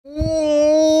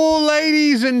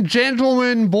and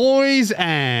gentlemen, boys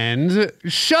and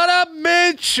shut up,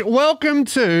 bitch! Welcome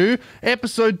to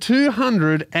episode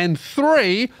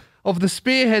 203 of the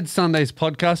Spearhead Sundays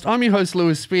podcast. I'm your host,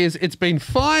 Lewis Spears. It's been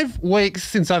 5 weeks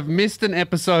since I've missed an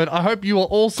episode. I hope you are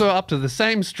also up to the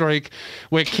same streak.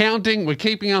 We're counting. We're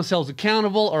keeping ourselves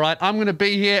accountable. All right, I'm going to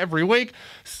be here every week.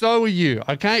 So are you,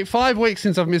 okay? 5 weeks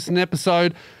since I've missed an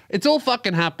episode. It's all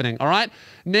fucking happening, all right?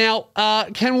 Now,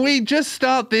 can we just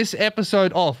start this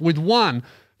episode off with one?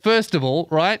 First of all,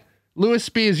 right? Lewis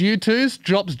Spears YouTooz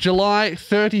drops July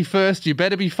 31st. You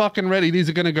better be fucking ready. These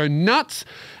are going to go nuts.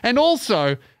 And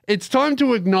also, it's time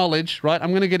to acknowledge, right? I'm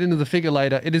going to get into the figure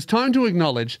later. It is time to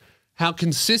acknowledge how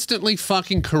consistently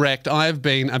fucking correct I have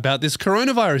been about this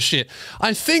coronavirus shit.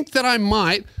 I think that I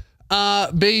might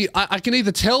I can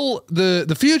either tell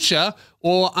the future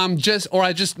or I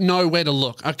just know where to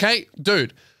look, okay?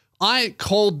 Dude, I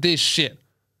called this shit.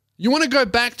 You want to go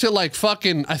back to like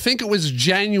fucking, I think it was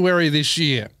January this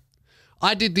year.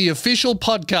 I did the official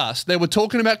podcast. They were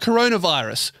talking about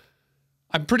coronavirus.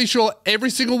 I'm pretty sure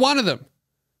every single one of them,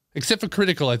 except for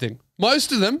Critical, I think.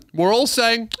 Most of them were all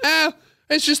saying,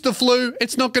 it's just the flu.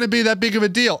 It's not going to be that big of a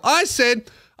deal. I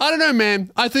said, I don't know,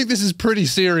 man. I think this is pretty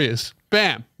serious.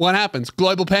 Bam. What happens?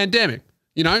 Global pandemic.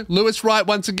 You know, Lewis right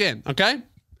once again, okay?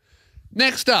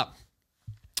 Next up,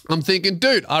 I'm thinking,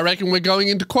 dude, I reckon we're going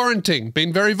into quarantine.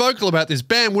 Been very vocal about this.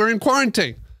 Bam, we're in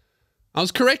quarantine. I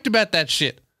was correct about that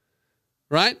shit,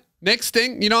 right? Next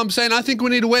thing, you know what I'm saying? I think we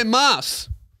need to wear masks.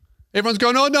 Everyone's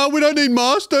going, oh, no, we don't need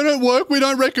masks. They don't work. We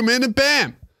don't recommend it.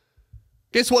 Bam.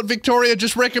 Guess what Victoria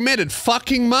just recommended?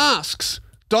 Fucking masks.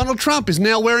 Donald Trump is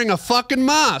now wearing a fucking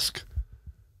mask.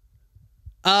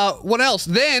 What else?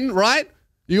 Then, right,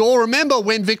 you all remember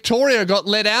when Victoria got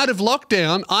let out of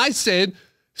lockdown, I said,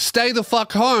 stay the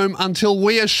fuck home until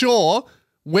we are sure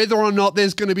whether or not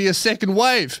there's going to be a second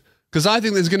wave. Because I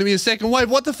think there's going to be a second wave.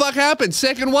 What the fuck happened?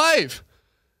 Second wave.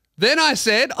 Then I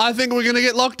said, I think we're going to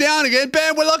get locked down again.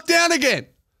 Bam, we're locked down again.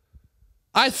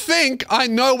 I think I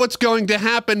know what's going to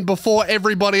happen before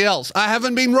everybody else. I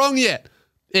haven't been wrong yet.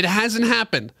 It hasn't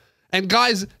happened. And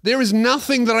guys, there is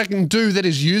nothing that I can do that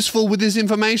is useful with this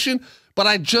information, but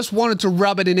I just wanted to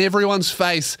rub it in everyone's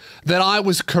face that I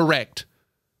was correct.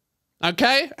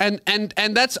 Okay? And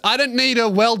that's, I don't need a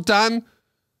well done.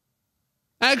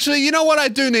 Actually, you know what? I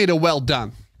do need a well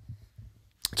done.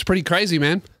 It's pretty crazy,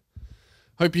 man.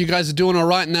 Hope you guys are doing all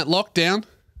right in that lockdown.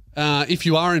 If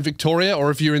you are in Victoria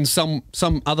or if you're in some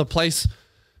other place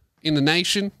in the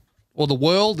nation or the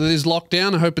world that is locked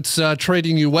down, I hope it's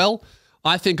treating you well.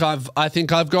 I think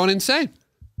I've gone insane.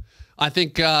 I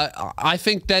think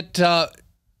that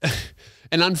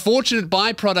an unfortunate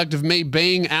byproduct of me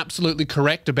being absolutely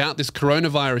correct about this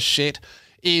coronavirus shit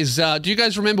is, do you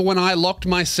guys remember when I locked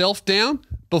myself down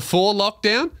before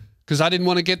lockdown because I didn't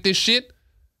want to get this shit?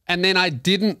 And then I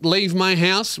didn't leave my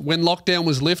house when lockdown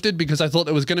was lifted because I thought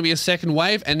there was going to be a second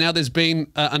wave, and now there's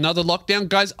been another lockdown.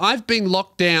 Guys, I've been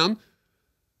locked down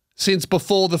since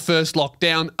before the first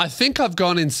lockdown. I think I've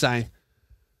gone insane.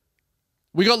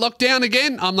 We got locked down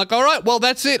again. I'm like, all right, well,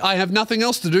 that's it. I have nothing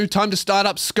else to do. Time to start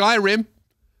up Skyrim.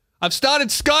 I've started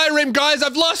Skyrim, guys.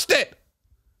 I've lost it.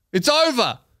 It's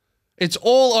over. It's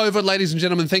all over, ladies and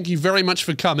gentlemen. Thank you very much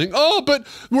for coming. Oh, but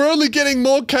we're only getting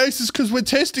more cases because we're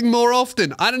testing more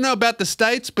often. I don't know about the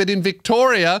States, but in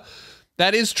Victoria,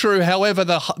 that is true. However,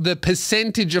 the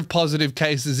percentage of positive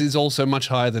cases is also much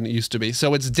higher than it used to be.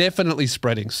 So it's definitely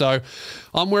spreading. So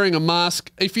I'm wearing a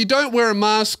mask. If you don't wear a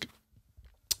mask,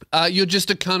 you're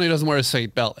just a cunt who doesn't wear a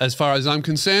seatbelt, as far as I'm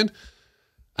concerned.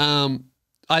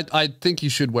 I think you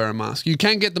should wear a mask. You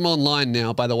can get them online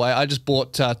now, by the way. I just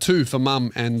bought 2 for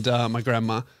mum and my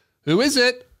grandma. Who is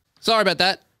it? Sorry about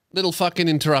that. Little fucking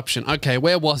interruption. Okay,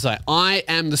 where was I? I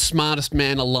am the smartest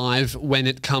man alive when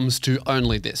it comes to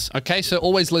only this. Okay, so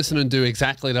always listen and do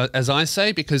exactly as I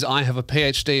say because I have a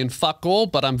PhD in fuck all,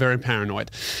 but I'm very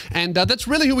paranoid. And that's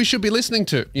really who we should be listening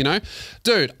to, you know?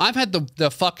 Dude, I've had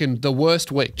the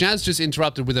worst week. Jazz just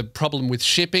interrupted with a problem with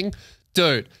shipping.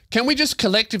 Dude, can we just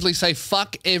collectively say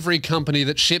fuck every company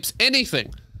that ships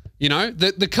anything? You know,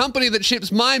 the company that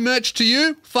ships my merch to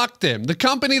you, fuck them. The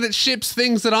company that ships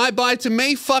things that I buy to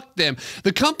me, fuck them.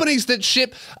 The companies that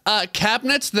ship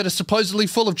cabinets that are supposedly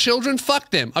full of children, fuck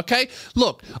them, okay?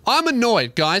 Look, I'm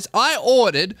annoyed, guys. I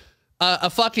ordered a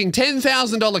fucking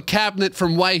 $10,000 cabinet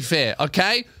from WAYFAIR,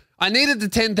 okay? I needed the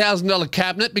 $10,000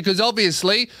 cabinet because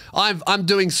obviously I'm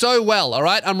doing so well, all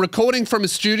right? I'm recording from a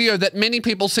studio that many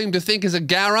people seem to think is a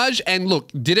garage. And look,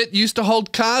 did it used to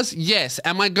hold cars? Yes.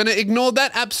 Am I going to ignore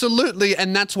that? Absolutely.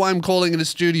 And that's why I'm calling it a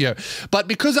studio. But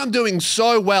because I'm doing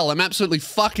so well, I'm absolutely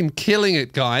fucking killing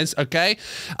it, guys, okay?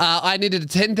 I needed a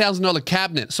 $10,000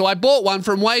 cabinet. So I bought one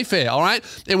from WAYFAIR, all right?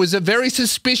 It was a very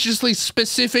suspiciously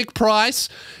specific price.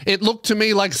 It looked to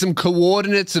me like some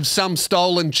coordinates of some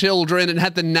stolen children. It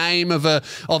had the name of a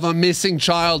missing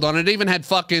child on it. It even had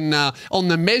fucking on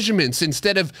the measurements,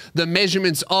 instead of the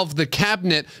measurements of the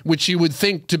cabinet, which you would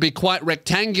think to be quite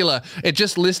rectangular, it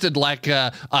just listed like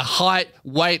a height,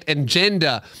 weight, and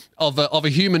gender of a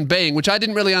human being, which I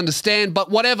didn't really understand,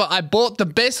 but whatever. I bought the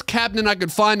best cabinet I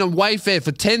could find on WAYFAIR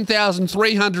for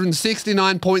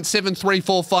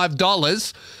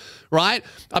 $10,369.7345, right?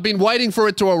 I've been waiting for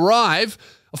it to arrive.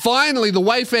 Finally, the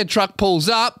WAYFAIR truck pulls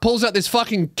out this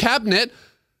fucking cabinet.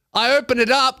 I open it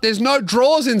up. There's no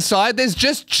drawers inside. There's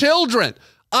just children.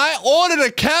 I ordered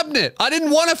a cabinet. I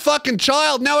didn't want a fucking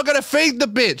child. Now I got to feed the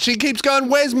bitch. She keeps going,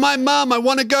 where's my mum? I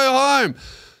want to go home.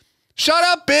 Shut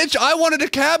up, bitch. I wanted a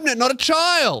cabinet, not a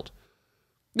child.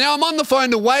 Now I'm on the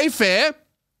phone to WAYFAIR,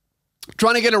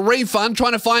 trying to get a refund,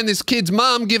 trying to find this kid's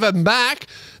mum, give her back.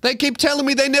 They keep telling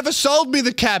me they never sold me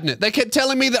the cabinet. They kept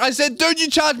telling me that. I said, dude, you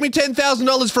charged me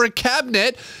 $10,000 for a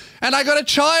cabinet and I got a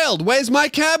child. Where's my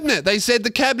cabinet? They said the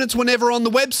cabinets were never on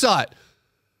the website.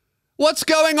 What's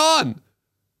going on?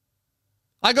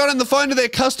 I got on the phone to their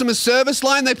customer service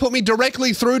line. They put me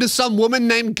directly through to some woman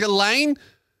named Ghislaine,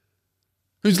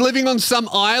 who's living on some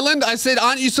island. I said,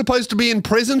 aren't you supposed to be in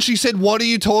prison? She said, what are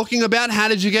you talking about? How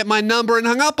did you get my number? And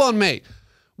hung up on me.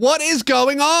 What is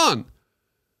going on?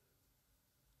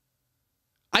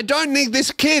 I don't need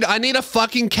this kid. I need a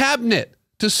fucking cabinet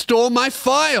to store my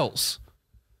files.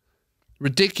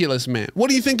 Ridiculous, man.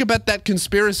 What do you think about that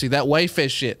conspiracy, that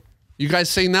WAYFAIR shit? You guys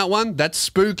seen that one? That's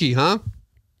spooky, huh?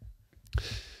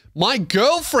 My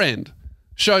girlfriend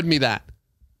showed me that.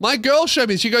 My girl showed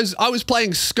me. She goes, I was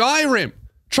playing Skyrim,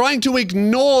 trying to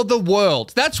ignore the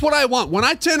world. That's what I want. When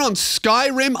I turn on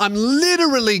Skyrim, I'm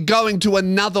literally going to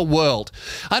another world.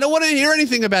 I don't want to hear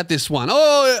anything about this one.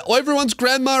 Oh, everyone's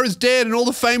grandma is dead and all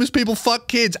the famous people fuck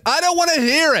kids. I don't want to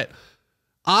hear it.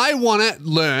 I want to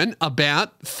learn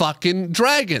about fucking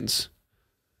dragons.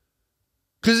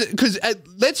 Because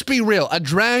let's be real, a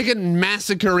dragon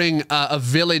massacring a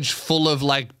village full of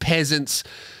like peasants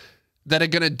that are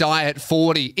going to die at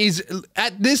 40 is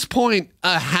at this point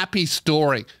a happy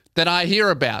story that I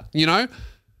hear about, you know?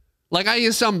 Like I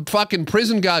hear some fucking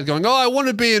prison guard going, oh, I want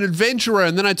to be an adventurer,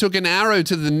 and then I took an arrow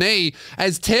to the knee.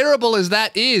 As terrible as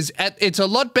that is, it's a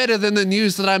lot better than the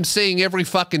news that I'm seeing every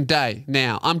fucking day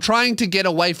now. I'm trying to get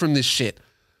away from this shit.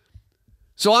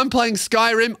 So I'm playing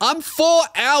Skyrim. I'm 4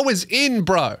 hours in,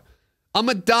 bro. I'm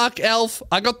a dark elf.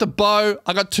 I got the bow.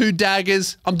 I got 2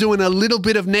 daggers. I'm doing a little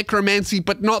bit of necromancy,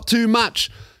 but not too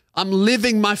much. I'm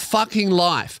living my fucking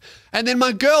life. And then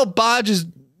my girl barges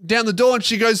down the door and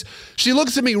she goes, she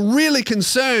looks at me really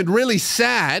concerned, really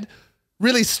sad,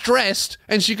 really stressed.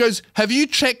 And she goes, have you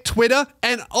checked Twitter?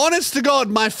 And honest to God,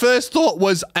 my first thought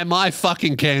was, am I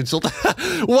fucking cancelled?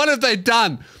 What have they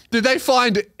done? Did they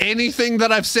find anything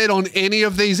that I've said on any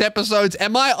of these episodes?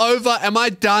 Am I over? Am I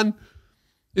done?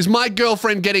 Is my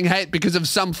girlfriend getting hate because of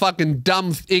some fucking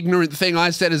dumb, ignorant thing I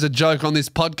said as a joke on this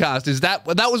podcast?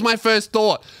 That was my first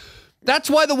thought. That's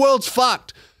why the world's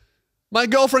fucked. My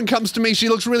girlfriend comes to me. She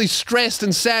looks really stressed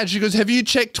and sad. She goes, have you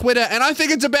checked Twitter? And I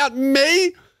think it's about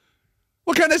me.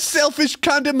 What kind of selfish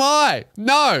cunt am I?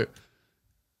 No.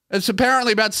 It's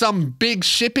apparently about some big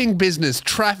shipping business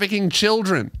trafficking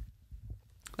children.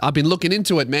 I've been looking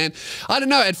into it, man. I don't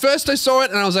know. At first I saw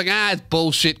it and I was like, it's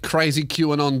bullshit, crazy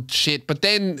QAnon shit. But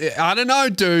then, I don't know,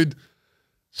 dude.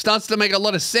 Starts to make a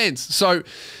lot of sense. So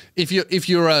if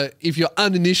you're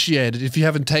uninitiated, if you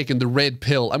haven't taken the red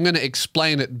pill, I'm going to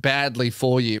explain it badly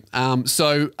for you.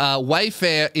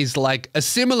 WAYFAIR is like a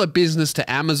similar business to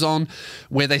Amazon,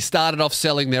 where they started off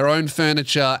selling their own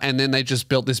furniture and then they just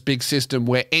built this big system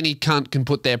where any cunt can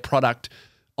put their product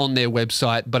on their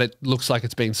website, but it looks like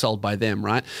it's being sold by them,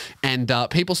 right? And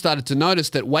people started to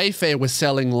notice that WAYFAIR was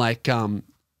selling like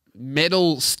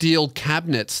metal steel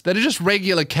cabinets that are just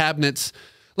regular cabinets.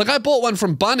 Like I bought one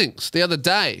from Bunnings the other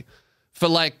day for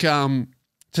like to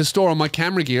store on my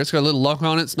camera gear. It's got a little lock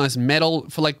on it. It's nice metal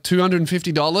for like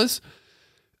 $250.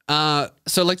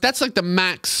 So like that's like the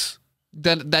max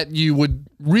that you would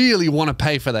really want to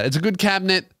pay for that. It's a good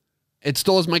cabinet. It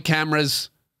stores my cameras.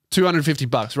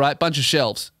 $250, right? Bunch of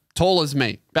shelves. Tall as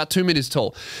me. About 2 meters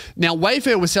tall. Now,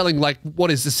 WAYFAIR was selling like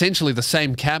what is essentially the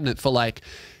same cabinet for like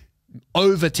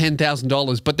over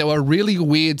 $10,000, but there were really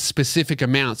weird specific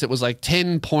amounts. It was like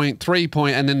 10 point, 3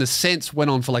 point, and then the cents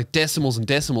went on for like decimals and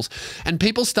decimals. And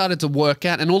people started to work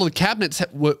out, and all the cabinets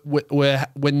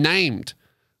were named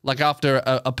like after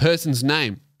a person's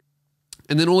name.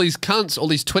 And then all these cunts, all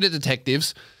these Twitter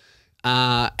detectives,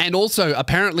 and also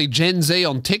apparently Gen Z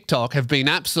on TikTok have been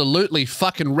absolutely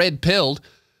fucking red-pilled.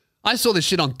 I saw this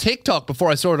shit on TikTok before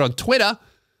I saw it on Twitter,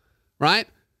 right?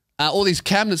 All these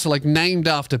cabinets are like named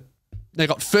after, they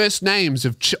got first names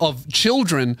of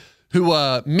children who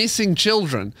are missing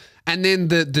children. And then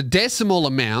the decimal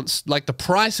amounts, like the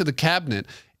price of the cabinet,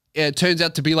 it turns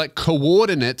out to be like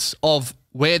coordinates of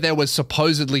where they were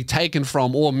supposedly taken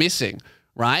from or missing,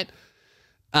 right?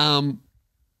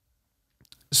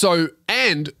 So,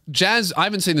 and Jazz, I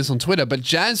haven't seen this on Twitter, but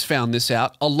Jazz found this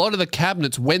out. A lot of the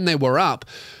cabinets, when they were up,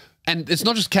 and it's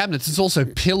not just cabinets, it's also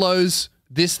pillows,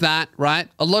 this, that, right?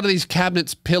 A lot of these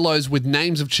cabinets, pillows with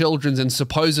names of children and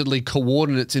supposedly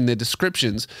coordinates in their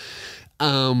descriptions,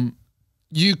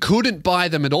 you couldn't buy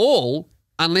them at all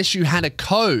unless you had a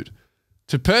code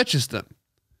to purchase them.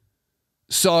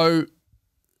 So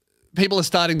people are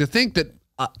starting to think that,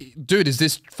 dude, is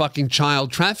this fucking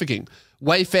child trafficking?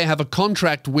 Wayfair have a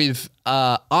contract with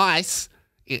ICE,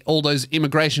 all those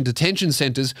immigration detention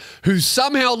centers, who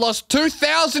somehow lost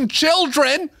 2,000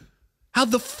 children. How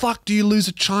the fuck do you lose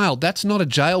a child? That's not a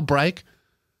jailbreak.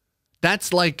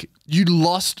 That's like you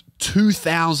lost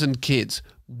 2,000 kids.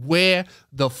 Where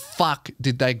the fuck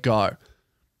did they go?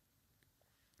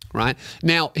 Right?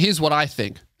 Now, here's what I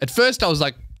think. At first, I was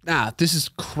like, nah, this is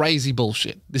crazy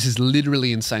bullshit. This is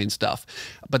literally insane stuff.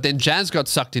 But then Jazz got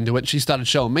sucked into it. She started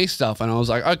showing me stuff. And I was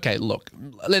like, okay, look,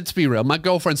 let's be real. My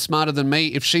girlfriend's smarter than me.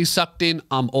 If she's sucked in,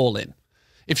 I'm all in.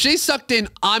 If she's sucked in,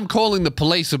 I'm calling the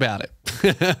police about it.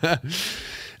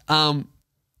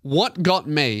 What got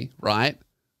me, right,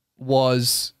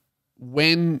 was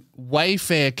when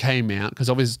Wayfair came out, because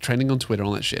obviously it's trending on Twitter and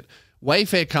all that shit.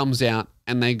 Wayfair comes out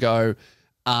and they go,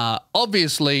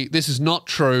 obviously this is not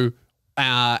true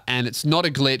and it's not a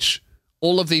glitch.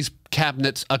 All of these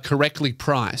cabinets are correctly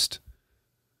priced.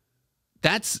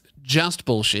 That's just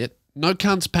bullshit. No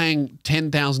cunt's paying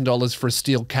 $10,000 for a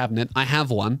steel cabinet. I have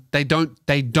one. They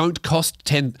don't cost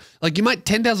like you might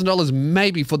 $10,000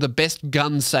 maybe for the best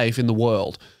gun safe in the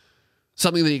world.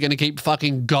 Something that you're going to keep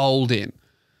fucking gold in,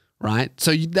 right?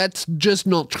 So that's just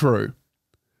not true.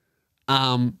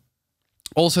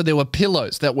 Also, there were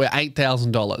pillows that were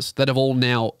 $8,000 that have all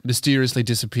now mysteriously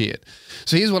disappeared.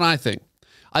 So here's what I think.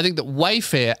 I think that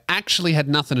Wayfair actually had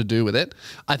nothing to do with it.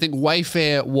 I think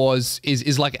Wayfair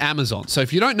is like Amazon. So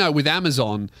if you don't know, with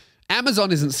Amazon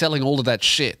isn't selling all of that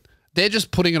shit. They're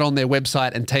just putting it on their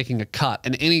website and taking a cut.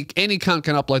 And any cunt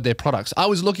can upload their products. I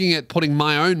was looking at putting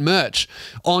my own merch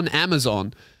on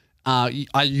Amazon.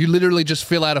 You literally just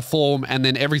fill out a form and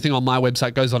then everything on my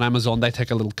website goes on Amazon. They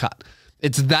take a little cut.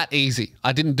 It's that easy.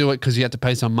 I didn't do it because you had to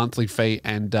pay some monthly fee,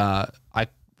 and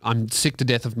I'm sick to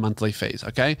death of monthly fees,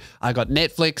 okay? I got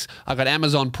Netflix. I got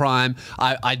Amazon Prime.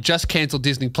 I just canceled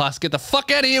Disney Plus. Get the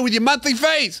fuck out of here with your monthly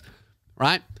fees,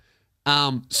 right?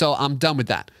 So I'm done with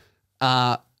that.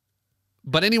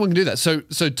 But anyone can do that. So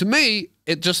to me,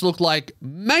 it just looked like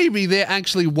maybe there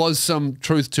actually was some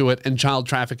truth to it and child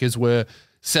traffickers were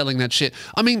selling that shit.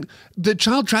 I mean, the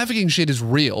child trafficking shit is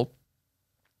real.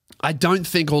 I don't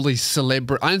think all these I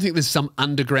don't think there's some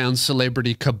underground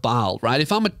celebrity cabal, right?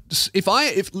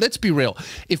 Let's be real.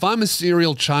 If I'm a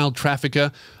serial child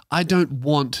trafficker, I don't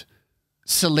want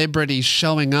celebrities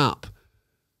showing up.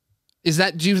 Do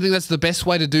you think that's the best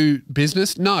way to do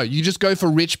business? No, you just go for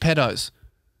rich pedos.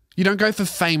 You don't go for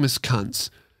famous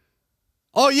cunts.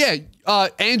 Oh yeah,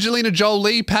 Angelina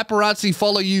Jolie, paparazzi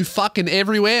follow you fucking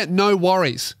everywhere. No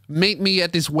worries. Meet me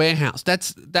at this warehouse.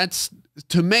 That's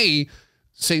to me,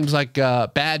 seems like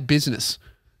bad business.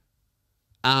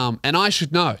 And I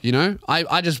should know, you know?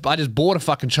 I just bought a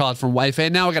fucking child from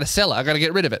Wayfair. Now I got to sell it. I got to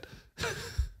get rid of it.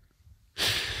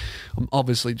 I'm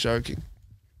obviously joking.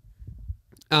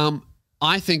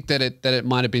 I think that it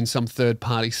might have been some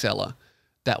third-party seller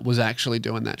that was actually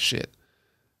doing that shit.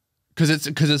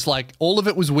 Because it's like all of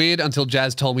it was weird until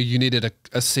Jazz told me you needed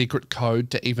a secret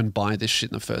code to even buy this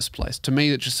shit in the first place. To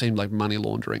me, it just seemed like money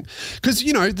laundering. Because,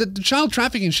 you know, the child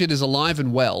trafficking shit is alive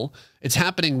and well. It's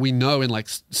happening, we know, in like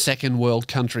second world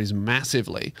countries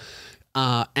massively.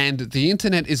 And the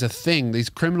internet is a thing. These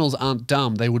criminals aren't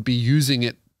dumb. They would be using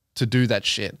it to do that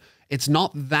shit. It's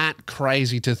not that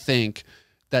crazy to think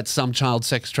that some child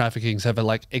sex traffickings have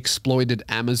like exploited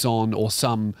Amazon or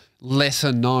some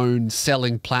lesser known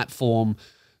selling platform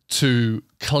to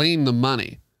clean the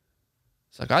money.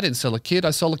 It's like, I didn't sell a kid.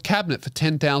 I sold a cabinet for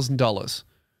 $10,000.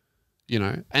 you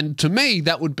know? And to me,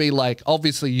 that would be like,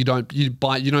 obviously you don't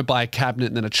buy a cabinet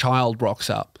and then a child rocks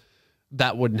up.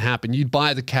 That wouldn't happen. You'd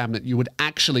buy the cabinet, you would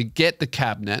actually get the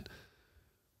cabinet,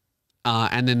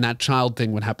 and then that child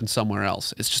thing would happen somewhere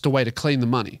else. It's just a way to clean the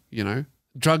money, you know?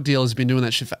 Drug dealers have been doing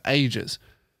that shit for ages.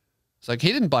 It's like,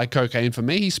 he didn't buy cocaine for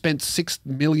me. He spent $6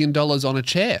 million on a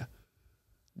chair.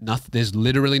 There's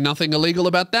literally nothing illegal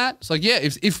about that. It's like, yeah,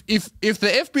 if the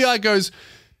FBI goes,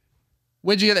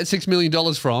 where'd you get that $6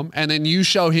 million from? And then you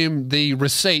show him the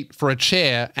receipt for a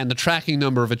chair and the tracking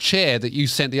number of a chair that you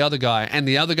sent the other guy, and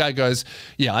the other guy goes,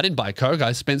 yeah, I didn't buy coke.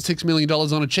 I spent $6 million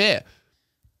on a chair.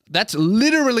 That's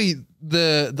literally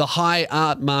the high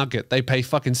art market. They pay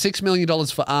fucking $6 million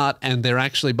for art, and they're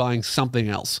actually buying something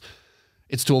else.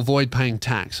 It's to avoid paying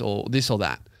tax or this or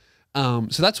that.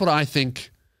 So that's what I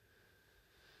think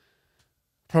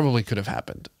probably could have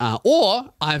happened.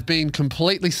 Or I've been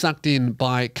completely sucked in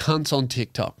by cunts on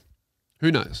TikTok.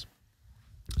 Who knows?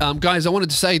 Guys, I wanted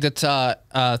to say that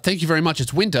thank you very much.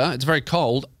 It's winter. It's very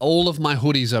cold. All of my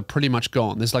hoodies are pretty much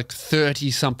gone. There's like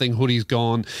 30-something hoodies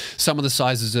gone. Some of the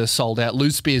sizes are sold out.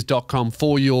 LoseSpears.com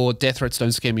for your Death Threats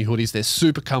Don't Scare Me hoodies. They're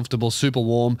super comfortable, super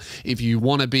warm. If you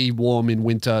want to be warm in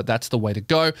winter, that's the way to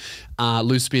go.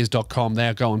 LoseSpears.com,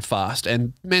 they're going fast.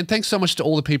 And, man, thanks so much to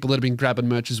all the people that have been grabbing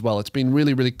merch as well. It's been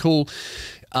really, really cool.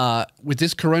 With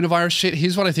this coronavirus shit,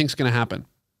 here's what I think is going to happen,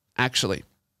 actually.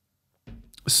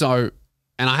 So...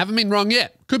 and I haven't been wrong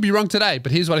yet. Could be wrong today,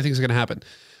 but here's what I think is going to happen.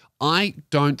 I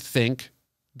don't think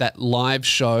that live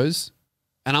shows,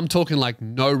 and I'm talking like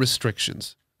no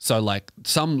restrictions. So like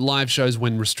some live shows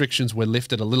when restrictions were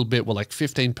lifted a little bit were like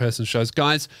 15-person shows.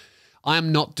 Guys, I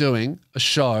am not doing a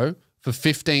show for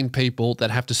 15 people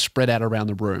that have to spread out around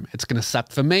the room. It's going to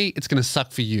suck for me. It's going to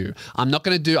suck for you. I'm not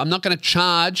going to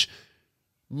charge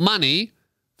money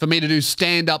for me to do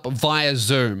stand-up via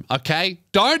Zoom, okay?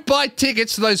 Don't buy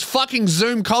tickets to those fucking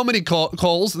Zoom comedy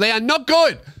calls. They are not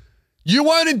good. You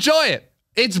won't enjoy it.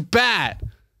 It's bad.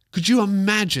 Could you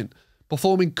imagine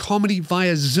performing comedy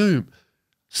via Zoom,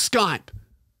 Skype,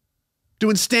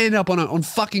 doing stand-up on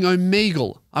fucking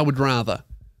Omegle? I would rather.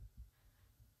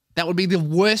 That would be the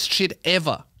worst shit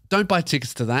ever. Don't buy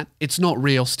tickets to that. It's not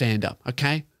real stand-up,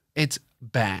 okay? It's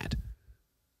bad.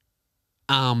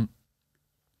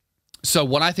 So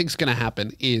what I think is going to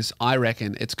happen is I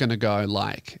reckon it's going to go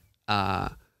like,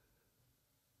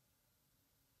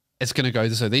 it's going to go,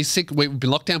 so we've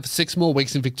been locked down for 6 more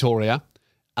weeks in Victoria.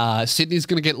 Sydney's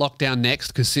going to get locked down next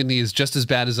because Sydney is just as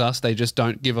bad as us. They just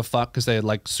don't give a fuck because they're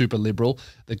like super liberal,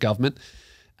 the government.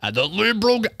 The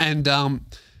liberal. And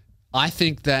I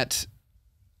think that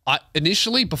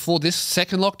initially before this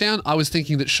second lockdown, I was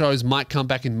thinking that shows might come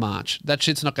back in March. That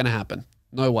shit's not going to happen.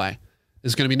 No way.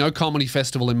 There's going to be no comedy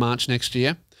festival in March next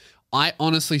year. I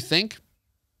honestly think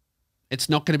it's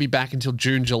not going to be back until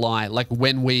June, July, like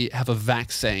when we have a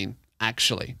vaccine,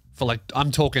 actually. For like, I'm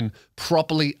talking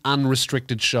properly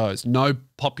unrestricted shows. No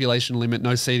population limit,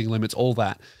 no seating limits, all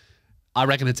that. I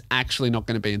reckon it's actually not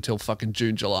going to be until fucking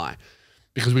June, July.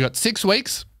 Because we got 6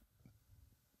 weeks.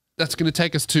 That's going to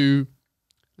take us to,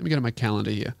 let me go to my calendar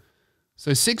here.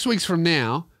 So 6 weeks from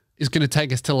now is going to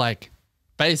take us to like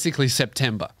basically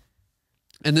September.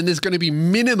 And then there's going to be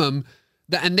minimum,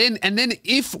 and then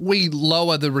if we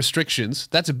lower the restrictions,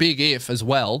 that's a big if as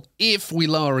well. If we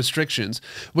lower restrictions,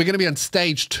 we're going to be on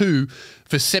stage 2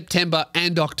 for September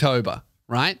and October,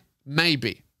 right?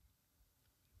 Maybe.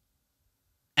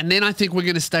 And then I think we're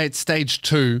going to stay at stage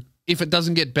 2 if it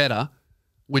doesn't get better,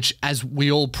 which as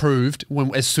we all proved,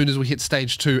 as soon as we hit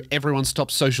stage 2, everyone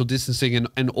stopped social distancing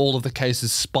and all of the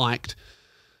cases spiked.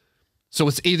 So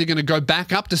it's either going to go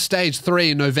back up to stage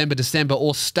 3 in November, December,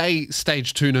 or stay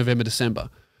stage 2 November, December.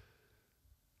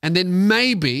 And then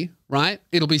maybe, right,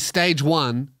 it'll be stage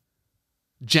 1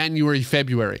 January,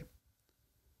 February.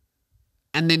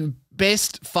 And then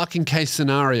best fucking case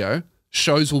scenario,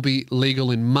 shows will be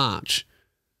legal in March.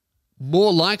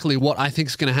 More likely what I think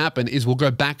is going to happen is we'll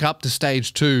go back up to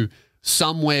stage 2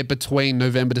 somewhere between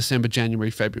November, December,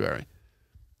 January, February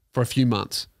for a few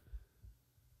months.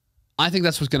 I think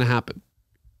that's what's going to happen.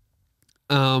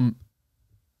 And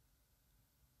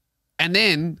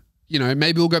then, you know,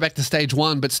 maybe we'll go back to stage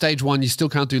 1, but stage 1, you still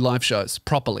can't do live shows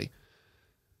properly.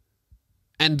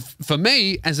 And for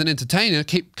me, as an entertainer,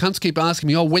 cunts keep asking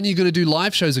me, oh, when are you going to do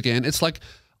live shows again? It's like,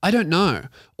 I don't know.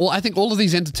 Or I think all of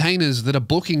these entertainers that are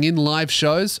booking in live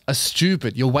shows are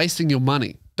stupid. You're wasting your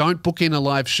money. Don't book in a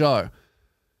live show.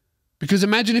 Because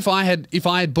imagine if I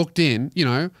had booked in, you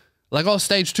know, like, oh,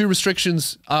 stage 2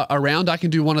 restrictions are around, I can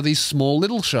do one of these small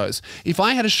little shows. If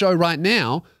I had a show right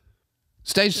now,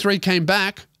 stage 3 came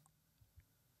back,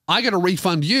 I got to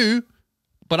refund you,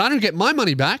 but I don't get my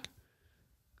money back.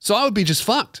 So I would be just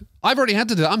fucked. I've already had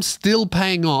to do it. I'm still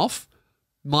paying off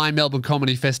my Melbourne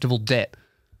Comedy Festival debt.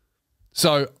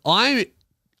 So I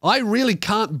really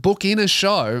can't book in a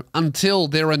show until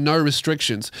there are no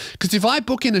restrictions. Because if I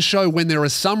book in a show when there are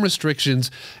some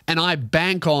restrictions and I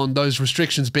bank on those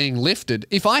restrictions being lifted,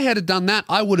 if I had done that,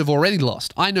 I would have already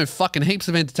lost. I know fucking heaps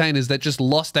of entertainers that just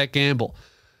lost that gamble.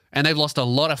 And they've lost a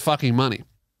lot of fucking money.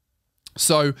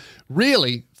 So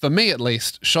really, for me at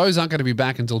least, shows aren't going to be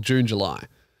back until June, July.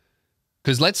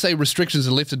 Because let's say restrictions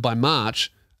are lifted by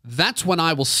March, that's when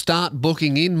I will start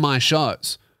booking in my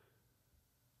shows.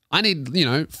 I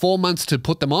need, 4 months to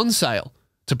put them on sale,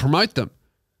 to promote them,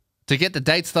 to get the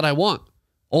dates that I want,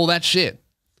 all that shit.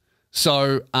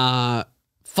 So,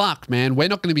 fuck, man, we're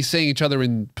not going to be seeing each other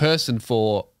in person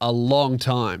for a long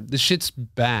time. This shit's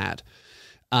bad.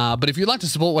 But if you'd like to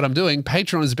support what I'm doing,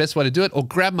 Patreon is the best way to do it, or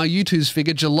grab my YouTooz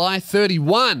figure July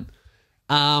 31.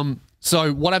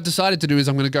 So what I've decided to do is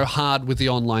I'm going to go hard with the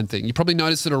online thing. You probably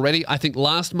noticed it already. I think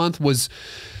last month was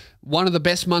one of the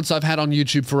best months I've had on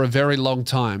YouTube for a very long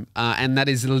time. And that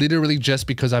is literally just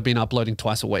because I've been uploading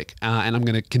twice a week. And I'm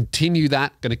going to continue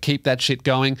that, going to keep that shit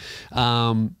going.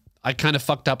 I kind of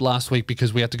fucked up last week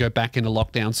because we had to go back into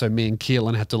lockdown. So me and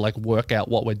Keelan had to like work out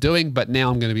what we're doing. But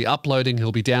now I'm going to be uploading.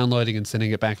 He'll be downloading and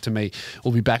sending it back to me.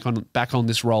 We'll be back on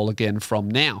this roll again from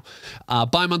now.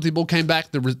 Bi-monthly ball came back.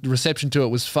 The reception to it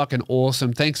was fucking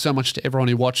awesome. Thanks so much to everyone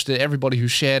who watched it, everybody who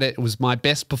shared it. It was my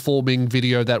best performing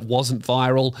video that wasn't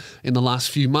viral in the last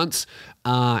few months.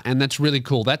 And that's really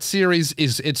cool. That series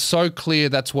it's so clear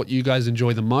that's what you guys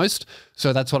enjoy the most.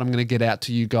 So that's what I'm going to get out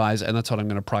to you guys, and that's what I'm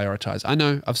going to prioritize. I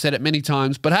know I've said it many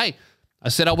times, but hey, I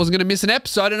said I wasn't going to miss an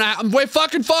episode, and we're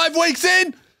fucking 5 weeks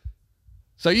in.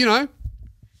 So,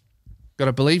 got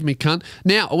to believe me, cunt.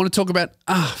 Now, I want to talk about,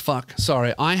 fuck,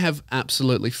 sorry. I have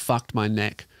absolutely fucked my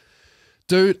neck.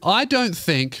 Dude, I don't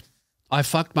think I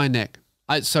fucked my neck.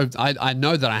 I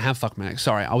know that I have fucked my neck.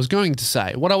 Sorry, I was going to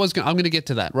say, I'm going to get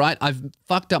to that, right? I've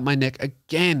fucked up my neck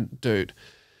again, dude.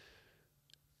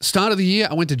 Start of the year,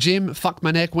 I went to gym, fucked my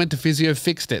neck, went to physio,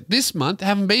 fixed it. This month, I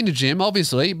haven't been to gym,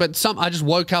 obviously, but I just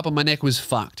woke up and my neck was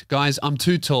fucked. Guys, I'm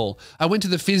too tall. I went to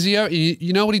the physio, and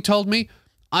you know what he told me?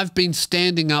 I've been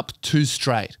standing up too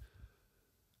straight.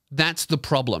 That's the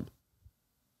problem.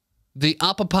 The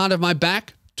upper part of my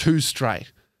back, too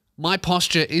straight. My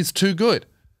posture is too good.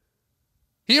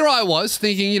 Here I was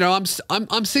thinking, I'm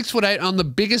 6'8", I'm the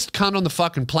biggest cunt on the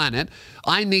fucking planet.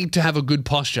 I need to have a good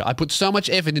posture. I put so much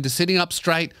effort into sitting up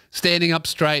straight, standing up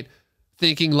straight,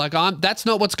 thinking like that's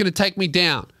not what's going to take me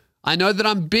down. I know that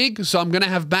I'm big, so I'm going to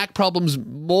have back problems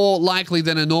more likely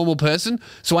than a normal person,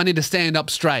 so I need to stand up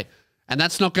straight. And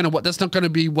that's not going to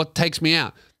be what takes me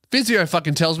out. Physio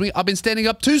fucking tells me I've been standing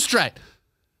up too straight.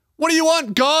 What do you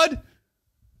want, God?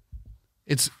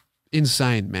 It's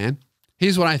insane, man.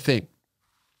 Here's what I think.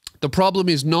 The problem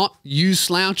is not you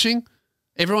slouching.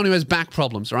 Everyone who has back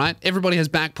problems, right? Everybody has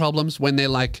back problems when they're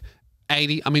like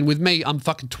 80. I mean, with me, I'm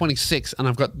fucking 26 and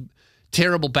I've got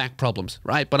terrible back problems,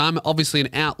 right? But I'm obviously an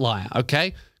outlier,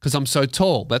 okay? Because I'm so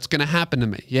tall. That's going to happen to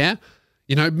me, yeah?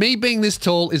 Me being this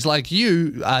tall is like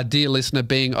you, dear listener,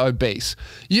 being obese.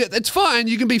 Yeah, it's fine.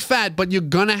 You can be fat, but you're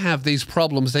going to have these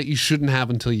problems that you shouldn't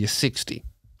have until you're 60,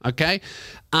 okay?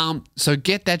 So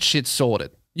get that shit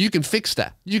sorted. You can fix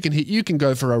that. You can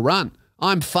go for a run.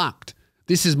 I'm fucked.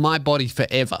 This is my body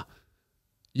forever.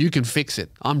 You can fix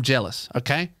it. I'm jealous,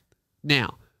 okay?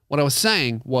 Now, what I was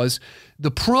saying was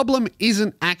the problem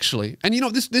isn't actually, and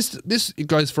this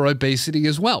goes for obesity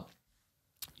as well.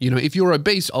 If you're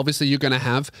obese, obviously you're going to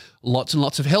have lots and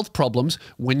lots of health problems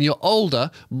when you're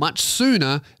older, much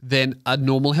sooner than a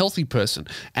normal healthy person.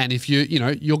 And if you're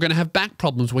going to have back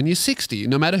problems when you're 60,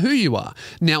 no matter who you are.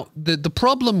 Now, the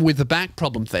problem with the back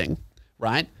problem thing,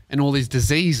 right, and all these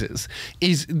diseases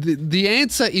is the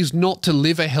answer is not to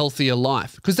live a healthier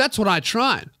life, because that's what I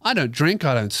tried. I don't drink,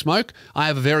 I don't smoke, I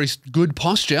have a very good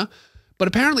posture, but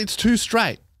apparently it's too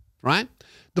straight, right?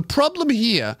 The problem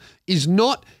here is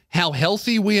not how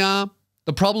healthy we are.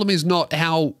 The problem is not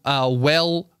how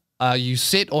well you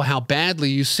sit or how badly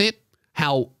you sit,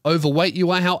 how overweight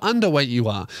you are, how underweight you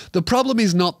are. The problem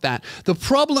is not that. The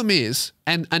problem is,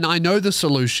 and I know the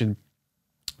solution,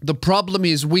 the problem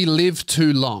is we live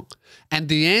too long. And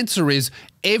the answer is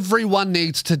everyone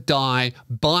needs to die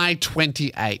by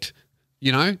 28.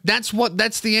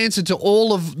 That's the answer to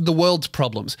all of the world's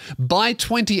problems. By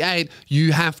 28,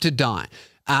 you have to die.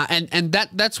 And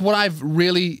that's what I've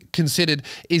really considered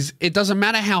is it doesn't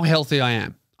matter how healthy I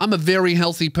am. I'm a very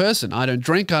healthy person. I don't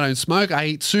drink. I don't smoke. I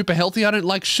eat super healthy. I don't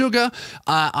like sugar.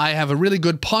 I have a really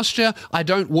good posture. I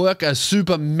don't work a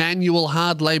super manual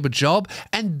hard labor job.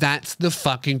 And that's the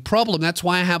fucking problem. That's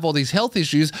why I have all these health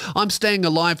issues. I'm staying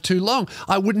alive too long.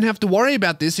 I wouldn't have to worry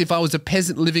about this if I was a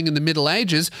peasant living in the Middle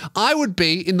Ages. I would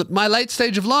be in my late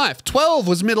stage of life. 12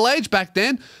 was middle age back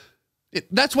then.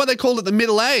 That's why they called it the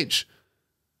Middle Age.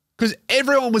 Because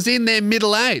everyone was in their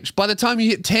middle age. By the time you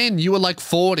hit 10, you were like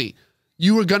 40.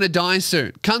 You were going to die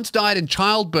soon. Cunts died in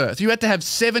childbirth. You had to have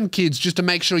 7 kids just to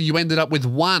make sure you ended up with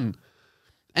 1.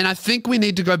 And I think we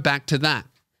need to go back to that.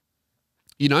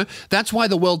 You know, that's why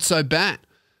the world's so bad.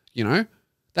 You know,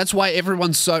 that's why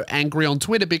everyone's so angry on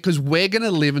Twitter, because we're going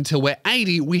to live until we're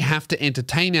 80. We have to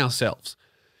entertain ourselves.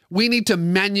 We need to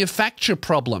manufacture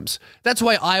problems. That's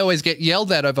why I always get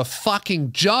yelled at over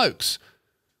fucking jokes.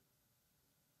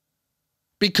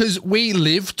 Because we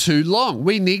live too long.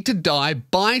 We need to die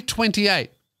by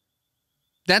 28.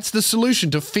 That's the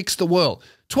solution to fix the world.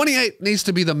 28 needs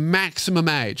to be the maximum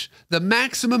age. The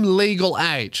maximum legal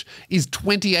age is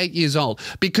 28 years old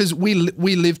because we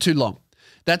live too long.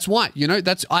 That's why, you know,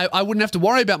 I wouldn't have to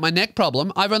worry about my neck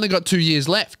problem. I've only got 2 years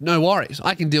left. No worries.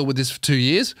 I can deal with this for 2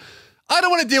 years. I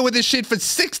don't want to deal with this shit for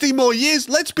 60 more years.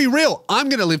 Let's be real. I'm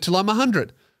going to live till I'm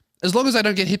 100. As long as I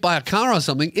don't get hit by a car or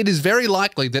something, it is very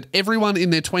likely that everyone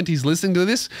in their 20s listening to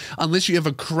this, unless you have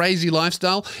a crazy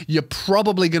lifestyle, you're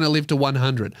probably going to live to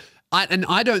 100. And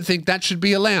I don't think that should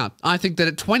be allowed. I think that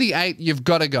at 28, you've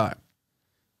got to go.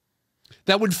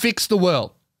 That would fix the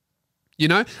world. You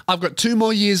know, I've got 2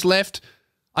 more years left.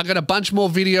 I've got a bunch more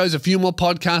videos, a few more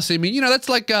podcasts in me. You know, that's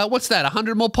like, what's that,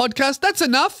 100 more podcasts? That's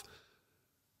enough.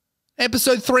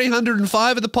 Episode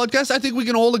 305 of the podcast, I think we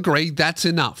can all agree that's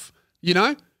enough. You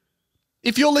know?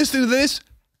 If you're listening to this,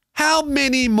 how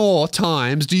many more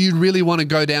times do you really want to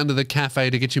go down to the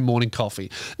cafe to get your morning coffee?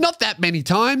 Not that many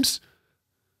times.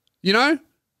 You know?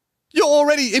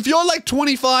 If you're like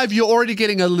 25, you're already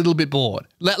getting a little bit bored.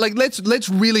 Like, let's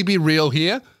really be real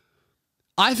here.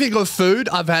 I think of food,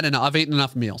 I've eaten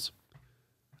enough meals.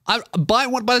 By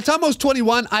the time I was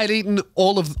 21, I'd eaten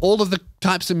all of the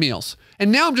types of meals.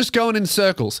 And now I'm just going in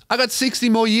circles. I got 60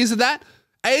 more years of that,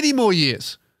 80 more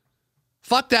years.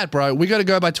 Fuck that, bro. We got to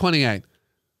go by 28.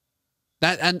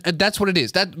 And that's what it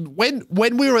is. That when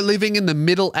we were living in the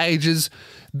Middle Ages,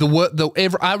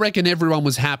 I reckon everyone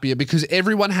was happier because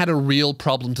everyone had a real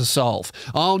problem to solve.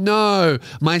 Oh no,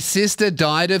 my sister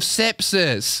died of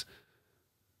sepsis.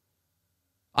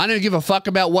 I don't give a fuck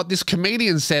about what this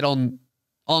comedian said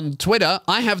on Twitter.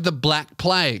 I have the Black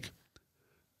Plague.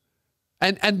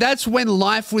 And that's when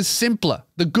life was simpler.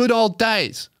 The good old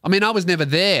days. I mean, I was never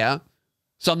there.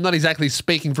 So I'm not exactly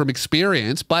speaking from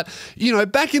experience, but, you know,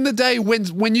 back in the day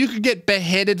when you could get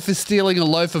beheaded for stealing a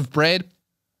loaf of bread,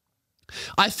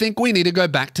 I think we need to go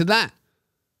back to that.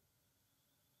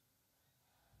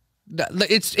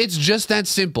 It's just that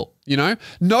simple, you know?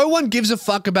 No one gives a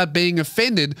fuck about being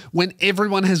offended when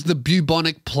everyone has the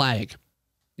bubonic plague,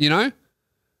 you know?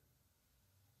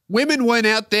 Women weren't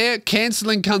out there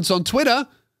cancelling cunts on Twitter.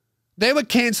 They were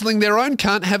cancelling their own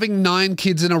cunt having 9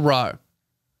 kids in a row.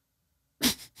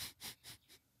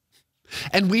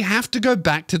 And we have to go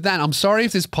back to that. I'm sorry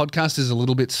if this podcast is a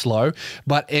little bit slow,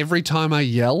 but every time I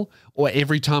yell or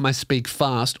every time I speak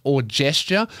fast or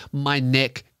gesture, my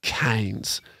neck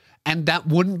canes. And that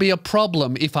wouldn't be a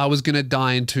problem if I was going to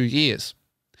die in 2 years.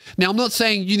 Now, I'm not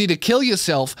saying you need to kill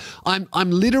yourself.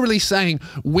 I'm literally saying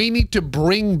we need to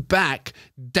bring back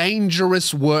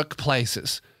dangerous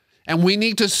workplaces. And we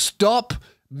need to stop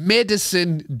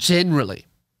medicine generally.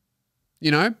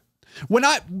 You know?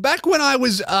 Back when I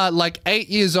was like 8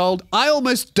 years old, I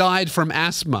almost died from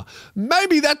asthma.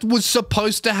 Maybe that was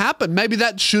supposed to happen. Maybe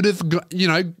that should have, you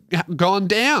know, gone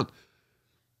down.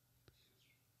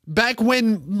 Back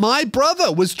when my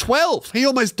brother was 12, he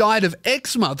almost died of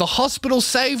eczema. The hospital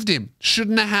saved him.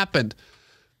 Shouldn't have happened.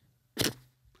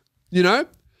 You know,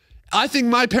 I think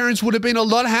my parents would have been a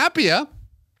lot happier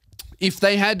if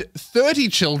they had 30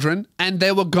 children and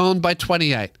they were gone by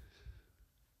 28.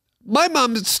 My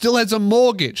mum still has a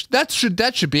mortgage. That should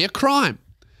be a crime.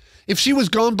 If she was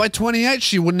gone by 28,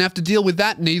 she wouldn't have to deal with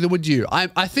that. Neither would you.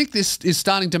 I think this is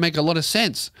starting to make a lot of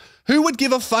sense. Who would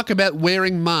give a fuck about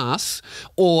wearing masks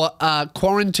or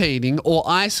quarantining or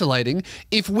isolating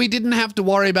if we didn't have to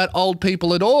worry about old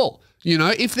people at all? You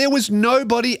know, if there was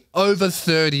nobody over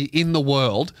 30 in the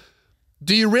world,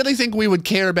 do you really think we would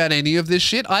care about any of this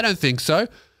shit? I don't think so.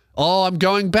 Oh, I'm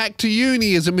going back to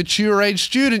uni as a mature age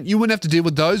student. You wouldn't have to deal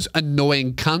with those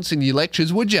annoying cunts in your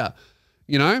lectures, would you?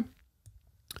 You know?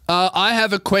 I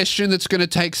have a question that's going to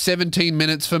take 17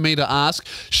 minutes for me to ask.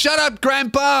 Shut up,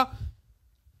 Grandpa!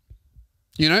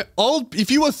 You know, old. If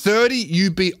you were 30,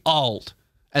 you'd be old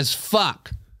as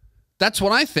fuck. That's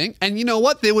what I think. And you know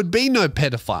what? There would be no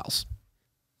pedophiles.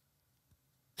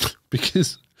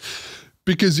 because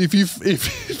if you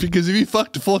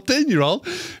fucked a 14-year-old,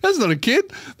 that's not a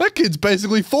kid. That kid's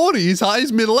basically 40.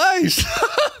 He's middle-aged.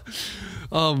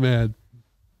 Oh man.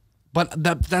 But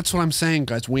that's what I'm saying,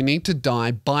 guys. We need to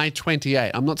die by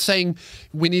 28. I'm not saying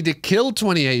we need to kill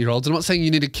 28-year-olds. I'm not saying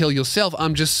you need to kill yourself.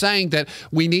 I'm just saying that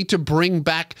we need to bring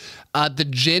back the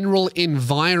general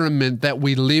environment that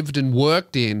we lived and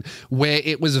worked in, where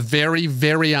it was very,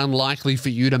 very unlikely for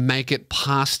you to make it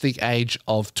past the age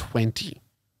of 20.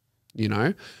 You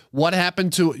know? What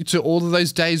happened to all of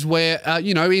those days where,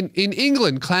 you know, in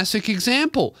England, classic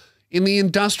example, in the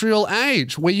industrial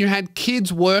age, where you had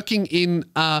kids working in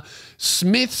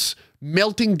smiths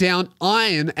melting down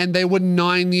iron and they were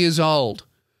 9 years old.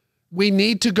 We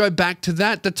need to go back to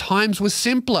that. The times were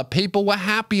simpler. People were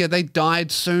happier. They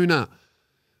died sooner.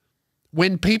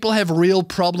 When people have real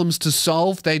problems to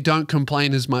solve, they don't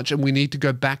complain as much, and we need to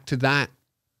go back to that.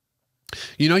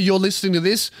 You know, you're listening to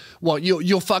this. What, you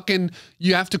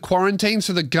have to quarantine,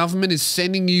 so the government is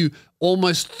sending you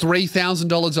almost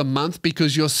 $3,000 a month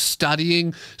because you're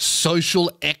studying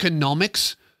social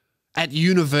economics at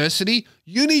university.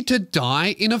 You need to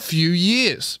die in a few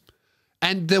years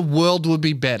and the world will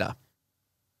be better.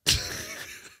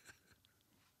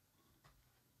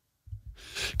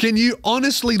 Can you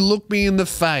honestly look me in the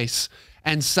face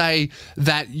and say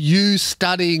that you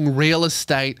studying real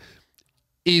estate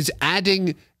is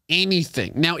adding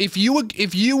anything? Now, if you were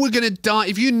going to die,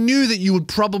 if you knew that you would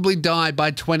probably die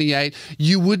by 28,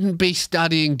 you wouldn't be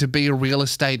studying to be a real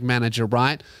estate manager,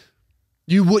 right?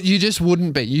 You just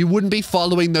wouldn't be. You wouldn't be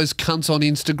following those cunts on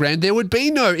Instagram. There would be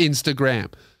no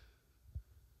Instagram.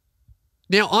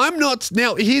 Now,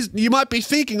 you might be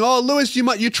thinking, oh, Lewis,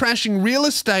 you're trashing real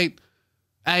estate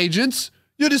agents.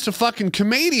 You're just a fucking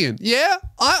comedian. Yeah,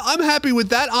 I'm happy with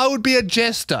that. I would be a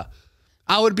jester.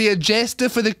 I would be a jester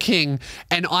for the king,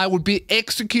 and I would be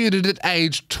executed at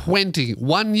age 20,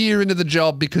 1 year into the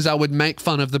job, because I would make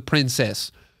fun of the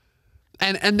princess.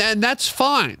 And that's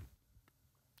fine.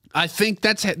 I think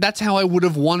that's how I would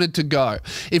have wanted to go.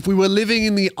 If we were living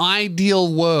in the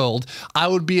ideal world, I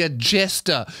would be a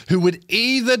jester who would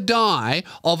either die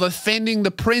of offending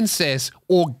the princess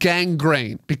or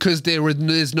gangrene, because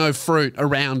there's no fruit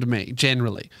around me,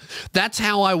 generally. That's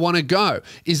how I want to go,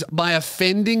 is by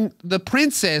offending the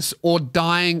princess or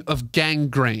dying of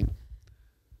gangrene.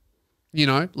 You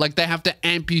know, like they have to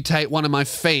amputate one of my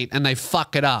feet and they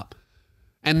fuck it up.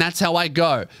 And that's how I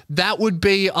go. That would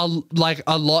be a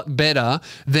lot better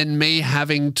than me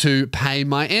having to pay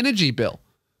my energy bill,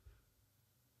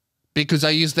 because I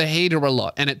use the heater a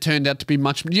lot and it turned out to be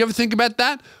much. Do you ever think about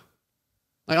that?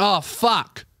 Like, oh,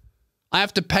 fuck, I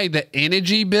have to pay the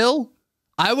energy bill?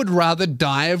 I would rather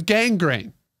die of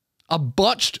gangrene, a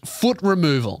botched foot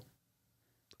removal.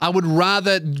 I would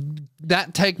rather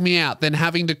that take me out than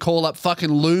having to call up fucking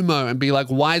Lumo and be like,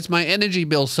 why is my energy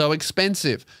bill so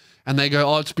expensive? And they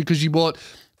go, oh, it's because you bought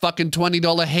fucking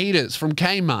 $20 heaters from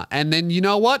Kmart. And then, you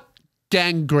know what?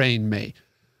 Gangrene me.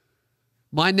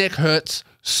 My neck hurts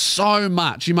so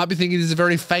much. You might be thinking this is a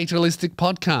very fatalistic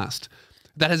podcast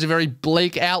that has a very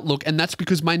bleak outlook, and that's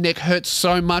because my neck hurts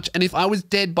so much. And if I was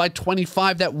dead by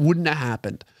 25, that wouldn't have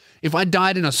happened. If I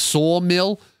died in a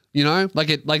sawmill, you know,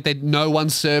 no one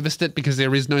serviced it because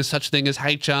there is no such thing as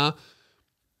HR.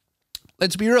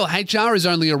 Let's be real, HR is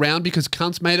only around because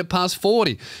cunts made it past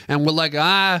 40. And we're like,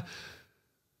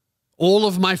 all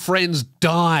of my friends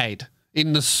died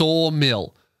in the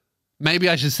sawmill. Maybe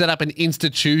I should set up an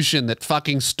institution that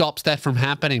fucking stops that from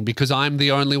happening because I'm the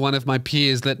only one of my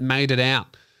peers that made it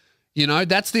out. You know,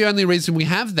 that's the only reason we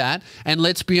have that. And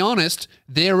let's be honest,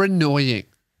 they're annoying.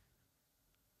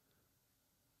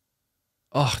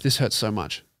 Oh, this hurts so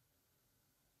much.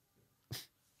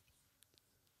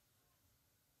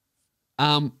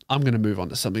 I'm going to move on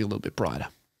to something a little bit brighter.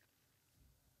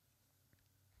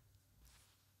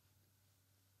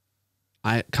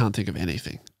 I can't think of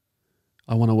anything.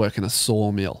 I want to work in a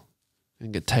sawmill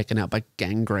and get taken out by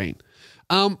gangrene.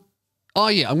 Oh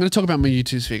yeah, I'm going to talk about my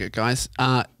YouTooz figure, guys.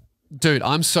 Dude,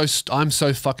 I'm so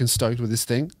fucking stoked with this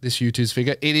thing, this YouTooz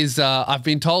figure. It is, I've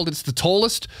been told it's the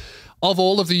tallest of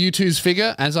all of the YouTooz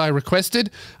figure, as I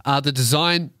requested. The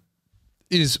design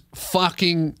is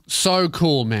fucking so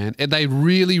cool, man. And they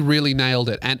really, really nailed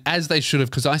it. And as they should have,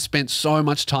 because I spent so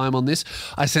much time on this.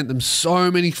 I sent them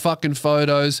so many fucking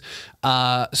photos,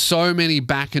 so many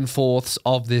back and forths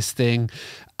of this thing.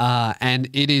 And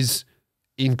it is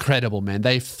incredible, man.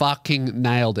 They fucking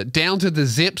nailed it. Down to the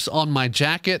zips on my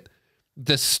jacket,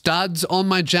 the studs on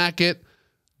my jacket,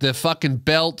 The fucking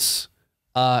belts,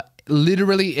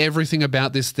 literally everything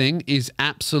about this thing is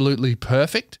absolutely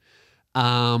perfect.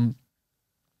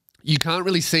 You can't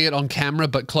really see it on camera,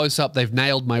 but close up, they've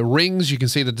nailed my rings. You can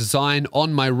see the design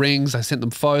on my rings. I sent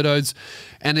them photos,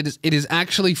 and it is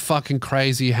actually fucking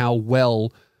crazy how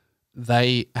well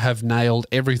they have nailed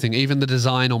everything, even the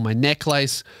design on my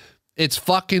necklace. It's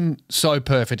fucking so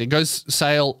perfect. It goes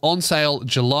on sale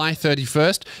July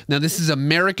 31st. Now, this is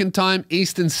American time,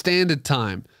 Eastern Standard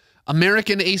Time.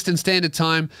 American Eastern Standard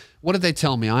Time. What did they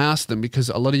tell me? I asked them because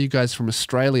a lot of you guys from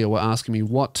Australia were asking me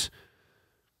what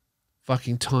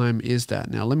fucking time is that.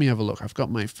 Now, let me have a look. I've got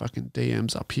my fucking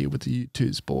DMs up here with the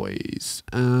YouTooz boys.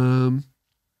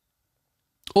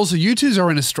 Also, YouTooz are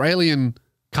an Australian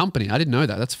company. I didn't know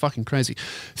that. That's fucking crazy.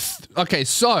 Okay,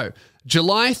 so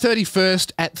July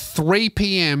 31st at 3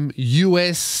 p.m.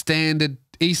 US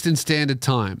Eastern Standard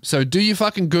Time. So do your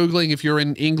fucking Googling if you're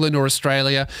in England or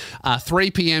Australia.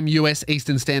 3 p.m. US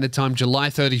Eastern Standard Time, July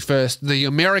 31st. The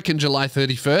American July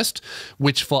 31st,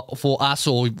 which for us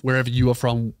or wherever you are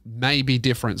from may be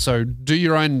different. So do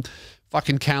your own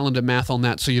fucking calendar math on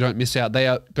that so you don't miss out. They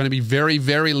are going to be very,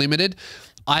 very limited.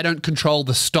 I don't control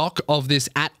the stock of this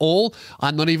at all.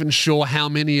 I'm not even sure how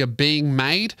many are being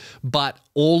made, but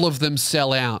all of them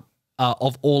sell out.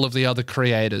 Of all of the other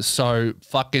creators. So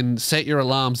fucking set your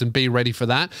alarms and be ready for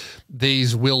that.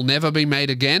 These will never be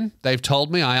made again. They've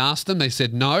told me. I asked them. They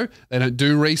said no. They don't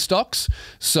do restocks.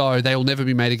 So they will never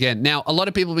be made again. Now, a lot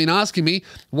of people have been asking me,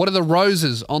 what are the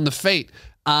roses on the feet?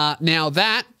 Now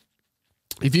that,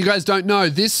 if you guys don't know,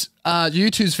 this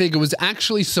YouTooz figure was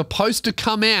actually supposed to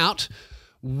come out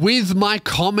with my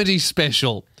comedy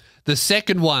special, the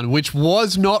second one, which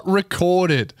was not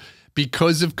recorded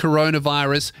because of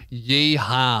coronavirus.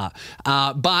 Yeehaw.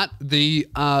 But the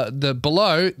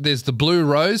below, there's the blue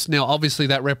rose. Now, obviously,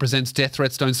 that represents Death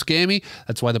Threats Don't Scare Me.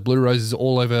 That's why the blue rose is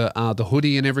all over the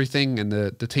hoodie and everything, and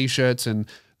the T-shirts and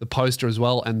the poster as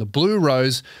well. And the blue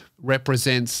rose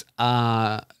represents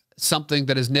something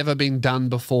that has never been done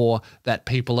before that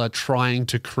people are trying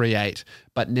to create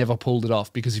but never pulled it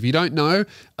off. Because if you don't know,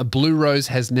 a blue rose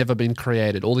has never been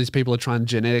created. All these people are trying to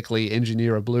genetically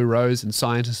engineer a blue rose, and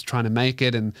scientists are trying to make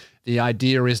it. And the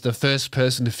idea is the first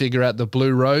person to figure out the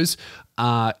blue rose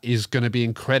is going to be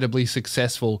incredibly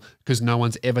successful because no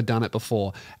one's ever done it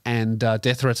before. And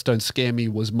Death Threats Don't Scare Me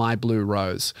was my blue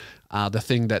rose, the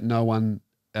thing that no one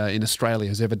in Australia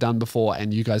has ever done before,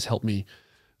 and you guys helped me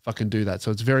fucking do that.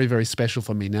 So it's very, very special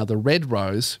for me. Now, the red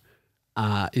rose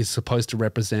is supposed to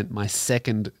represent my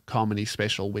second comedy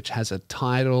special, which has a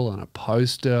title and a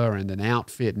poster and an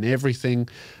outfit and everything.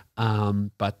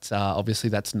 But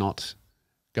obviously that's not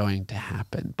going to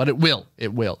happen. But it will.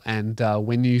 It will. And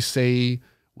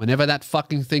whenever that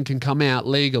fucking thing can come out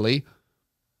legally,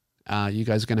 you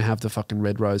guys are going to have the fucking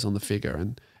red rose on the figure.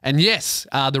 And yes,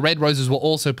 the red roses were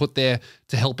also put there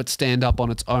to help it stand up on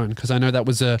its own, because I know that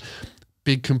was a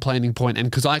big complaining point.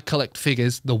 And because I collect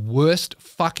figures, the worst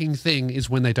fucking thing is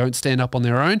when they don't stand up on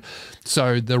their own.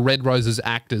 So the red roses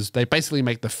act as, they basically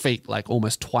make the feet like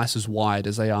almost twice as wide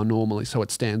as they are normally, so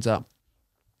it stands up.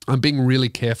 I'm being really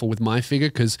careful with my figure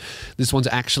because this one's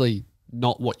actually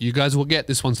not what you guys will get.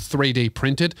 This one's 3D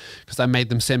printed because I made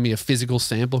them send me a physical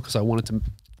sample because I wanted to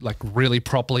like really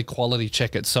properly quality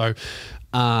check it. So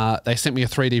they sent me a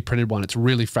 3D printed one. It's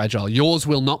really fragile. Yours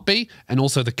will not be. And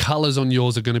also the colors on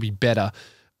yours are going to be better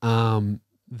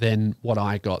than what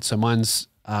I got. So mine's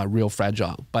real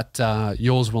fragile, but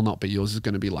yours will not be. Yours is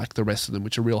going to be like the rest of them,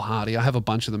 which are real hardy. I have a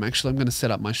bunch of them actually. I'm going to set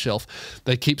up my shelf.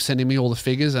 They keep sending me all the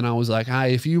figures, and I was like,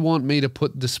 hey, if you want me to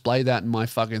display that in my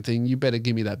fucking thing, you better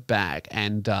give me that bag.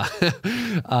 And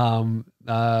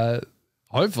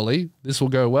hopefully this will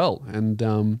go well.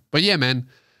 And but yeah, man,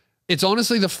 it's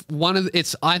honestly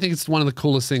I think it's one of the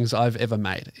coolest things I've ever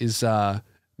made, is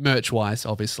merch wise,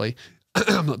 obviously.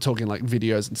 I'm not talking like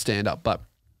videos and stand up, but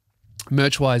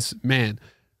merch wise, man.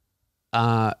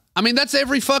 I mean, that's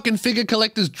every fucking figure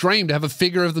collector's dream, to have a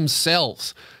figure of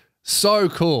themselves. So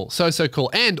cool. So cool.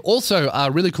 And also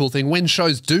a really cool thing, when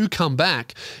shows do come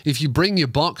back, if you bring your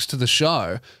box to the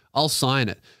show, I'll sign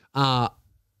it.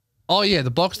 Oh yeah,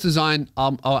 the box design,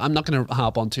 I'm not going to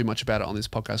harp on too much about it on this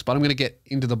podcast, but I'm going to get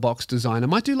into the box design. I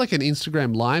might do like an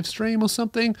Instagram live stream or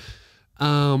something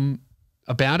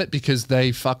about it, because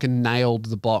they fucking nailed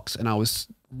the box, and I was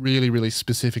really, really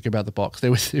specific about the box.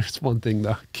 There was one thing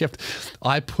though,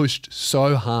 I pushed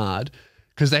so hard,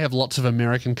 because they have lots of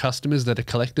American customers that are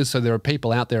collectors, so there are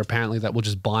people out there apparently that will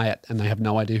just buy it and they have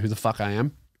no idea who the fuck I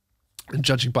am. And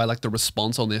judging by like the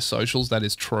response on their socials, that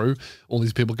is true. All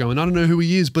these people going, I don't know who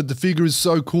he is, but the figure is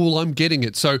so cool, I'm getting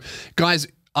it. So guys,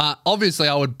 Obviously,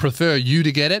 I would prefer you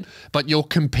to get it, but you're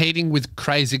competing with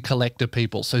crazy collector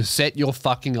people. So set your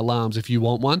fucking alarms if you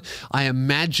want one. I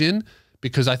imagine,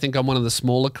 because I think I'm one of the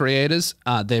smaller creators,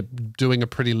 they're doing a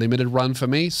pretty limited run for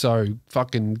me. So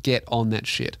fucking get on that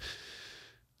shit.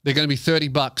 They're going to be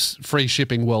 $30 free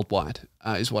shipping worldwide,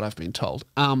 is what I've been told.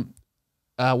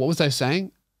 What was I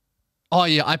saying? Oh,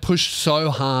 yeah, I pushed so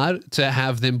hard to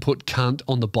have them put cunt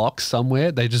on the box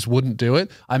somewhere. They just wouldn't do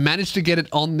it. I managed to get it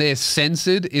on there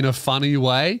censored in a funny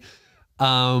way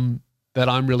that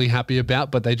I'm really happy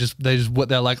about, but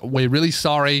they're like, we're really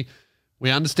sorry. We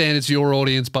understand it's your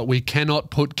audience, but we cannot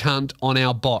put cunt on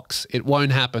our box. It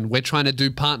won't happen. We're trying to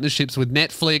do partnerships with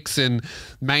Netflix and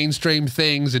mainstream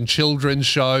things and children's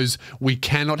shows. We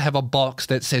cannot have a box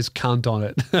that says cunt on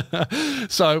it.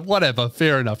 So whatever,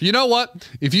 fair enough. You know what?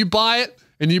 If you buy it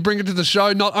and you bring it to the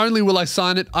show, not only will I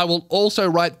sign it, I will also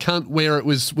write cunt where it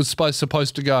was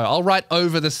supposed to go. I'll write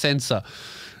over the censor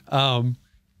on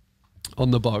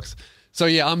the box. So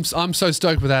yeah, I'm so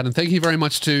stoked with that, and thank you very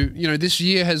much to, you know, this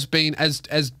year has been as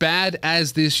bad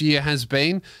as this year has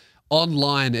been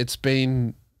online. It's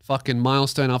been fucking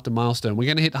milestone after milestone. We're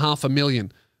gonna hit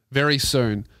 500,000 very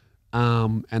soon,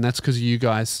 and that's because of you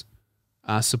guys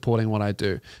supporting what I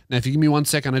do. Now, if you give me 1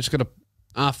 second, I just gotta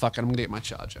fuck it, I'm gonna get my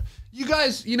charger. You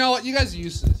guys, you know what? You guys are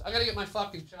used to this. I gotta get my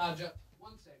fucking charger.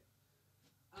 1 sec.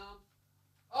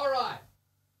 All right,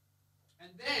 and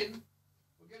then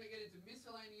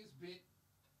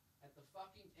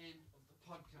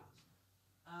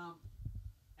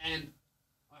and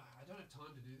I don't have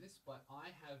time to do this, but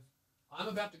I'm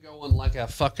about to go on like a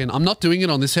fucking, I'm not doing it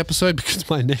on this episode because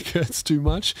my neck hurts too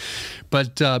much,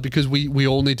 but because we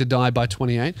all need to die by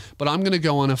 28, but I'm going to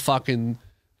go on a fucking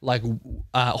like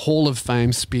Hall of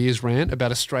Fame Spears rant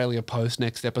about Australia Post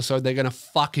next episode. They're going to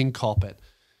fucking cop it.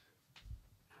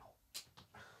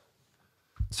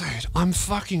 Dude,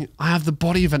 I have the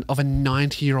body of a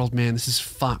 90-year-old man. This is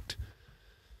fucked.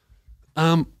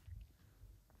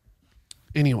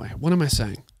 Anyway, what am I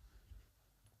saying?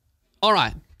 All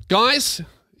right, guys,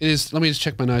 let me just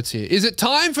check my notes here. Is it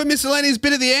time for miscellaneous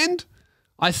bit at the end?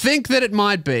 I think that it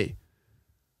might be.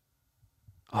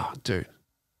 Oh, dude.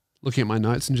 Looking at my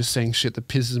notes and just saying shit that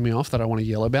pisses me off that I want to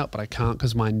yell about, but I can't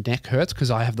because my neck hurts because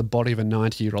I have the body of a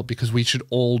 90-year-old, because we should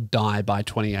all die by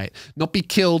 28. Not be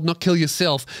killed, not kill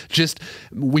yourself. Just,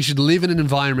 we should live in an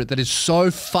environment that is so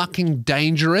fucking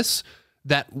dangerous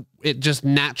that it just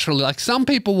naturally, like some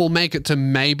people will make it to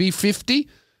maybe 50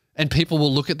 and people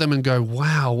will look at them and go,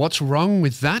 wow, what's wrong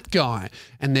with that guy?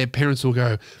 And their parents will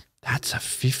go, that's a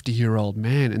 50-year-old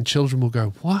man. And children will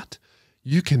go, what?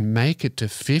 You can make it to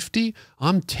 50?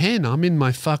 I'm 10. I'm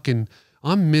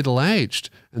middle-aged.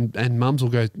 And mums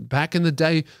will go, back in the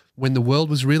day when the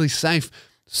world was really safe,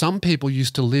 some people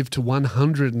used to live to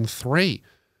 103.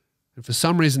 And for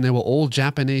some reason, they were all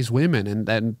Japanese women,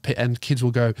 and kids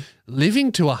will go,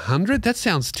 living to 100? That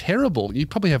sounds terrible. You'd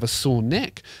probably have a sore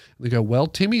neck. And they go, well,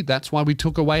 Timmy, that's why we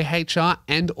took away HR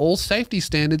and all safety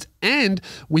standards, and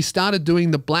we started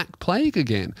doing the Black Plague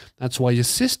again. That's why your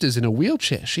sister's in a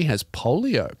wheelchair. She has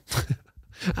polio.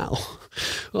 Ow.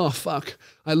 Oh, fuck.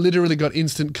 I literally got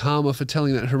instant karma for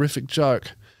telling that horrific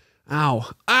joke. Ow.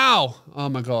 Ow. Oh,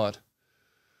 my God.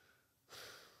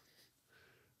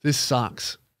 This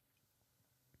sucks.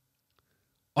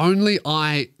 Only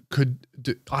I could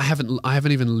do, I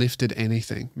haven't even lifted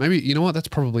anything. Maybe, you know what? That's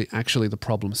probably actually the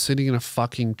problem. Sitting in a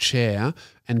fucking chair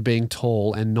and being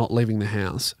tall and not leaving the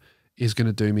house is going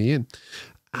to do me in.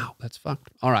 Ow, that's fucked.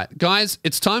 All right, guys,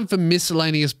 it's time for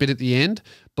miscellaneous bit at the end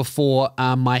before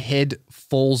my head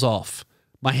falls off.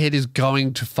 My head is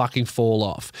going to fucking fall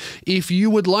off. If you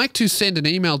would like to send an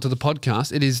email to the podcast,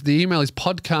 the email is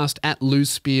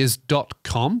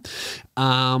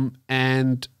podcast@loosespears.com.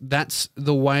 And that's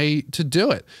the way to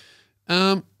do it.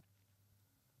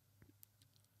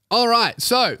 All right,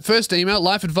 so first email,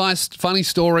 life advice, funny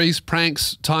stories,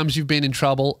 pranks, times you've been in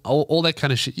trouble, all that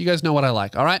kind of shit. You guys know what I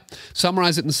like, all right?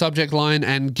 Summarize it in the subject line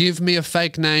and give me a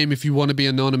fake name if you want to be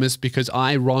anonymous, because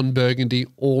I, Ron Burgundy,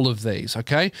 all of these,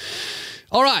 okay?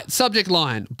 All right, subject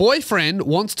line, boyfriend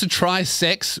wants to try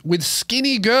sex with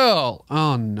skinny girl.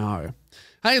 Oh, no.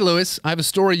 Hey, Lewis, I have a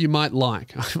story you might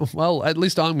like. Well, at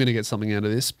least I'm going to get something out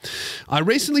of this. I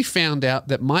recently found out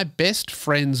that my best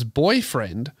friend's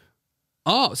boyfriend...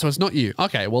 Oh, so it's not you.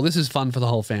 Okay, well, this is fun for the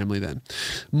whole family then.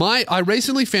 I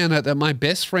recently found out that my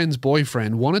best friend's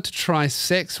boyfriend wanted to try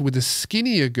sex with a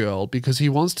skinnier girl because he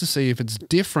wants to see if it's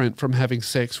different from having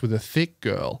sex with a thick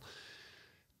girl.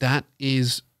 That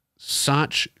is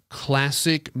such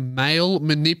classic male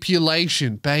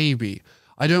manipulation, baby.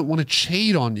 I don't want to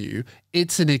cheat on you.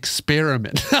 It's an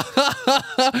experiment.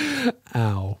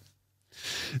 Ow.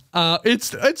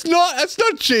 It's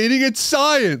not cheating. It's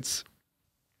science.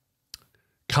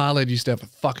 Khaled used to have a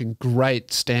fucking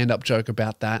great stand-up joke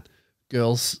about that.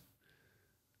 Girls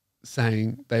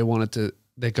saying they're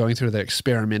going through their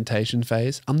experimentation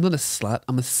phase. I'm not a slut.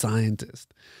 I'm a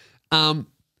scientist.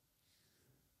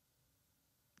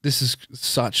 This is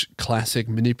such classic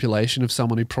manipulation of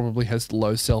someone who probably has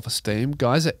low self-esteem.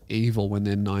 Guys are evil when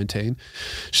they're 19.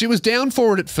 She was down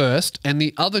for it at first, and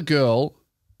the other girl,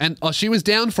 she was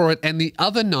down for it, and the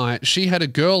other night she had a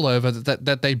girl over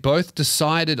that they both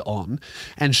decided on,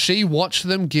 and she watched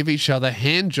them give each other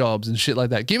hand jobs and shit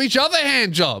like that. Give each other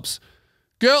hand jobs.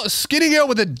 Girl, skinny girl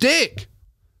with a dick.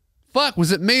 Fuck,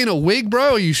 was it me in a wig,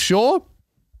 bro? Are you sure?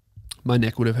 My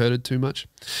neck would have hurted too much.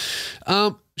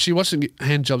 She watched them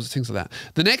hand jobs and things like that.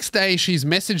 The next day, she's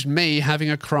messaged me having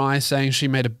a cry saying she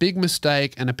made a big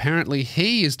mistake and apparently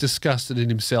he is disgusted in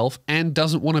himself and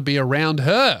doesn't want to be around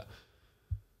her.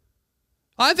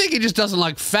 I think he just doesn't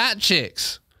like fat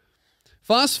chicks.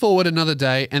 Fast forward another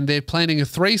day and they're planning a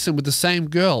threesome with the same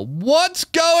girl. What's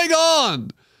going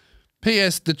on?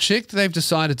 P.S. The chick they've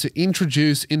decided to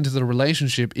introduce into the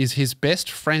relationship is his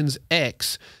best friend's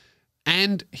ex,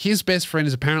 and his best friend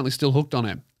is apparently still hooked on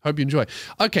him. Hope you enjoy.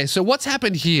 Okay, so what's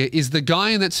happened here is the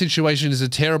guy in that situation is a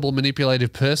terrible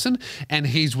manipulative person, and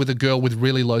he's with a girl with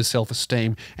really low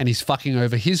self-esteem, and he's fucking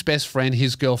over his best friend,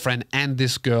 his girlfriend, and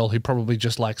this girl who probably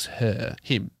just likes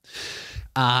him.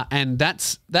 And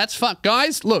that's fuck.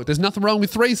 Guys, look, there's nothing wrong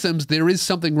with threesomes. There is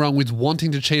something wrong with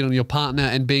wanting to cheat on your partner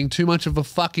and being too much of a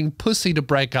fucking pussy to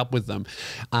break up with them.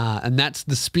 And that's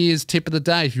the Spears tip of the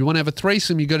day. If you want to have a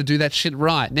threesome, you got to do that shit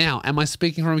right. Now, am I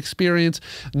speaking from experience?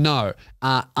 No,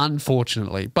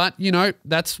 unfortunately. But, you know,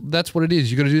 that's what it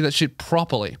is. You got to do that shit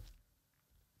properly.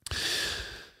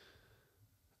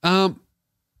 All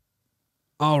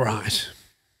right.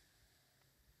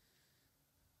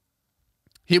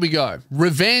 Here we go.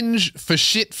 Revenge for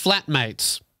shit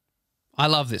flatmates. I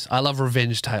love this. I love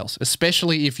revenge tales,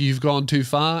 especially if you've gone too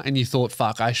far and you thought,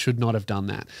 fuck, I should not have done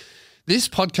that. This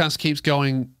podcast keeps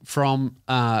going from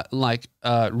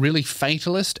really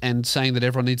fatalist and saying that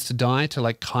everyone needs to die to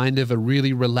like kind of a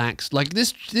really relaxed, like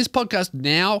this podcast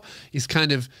now is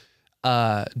kind of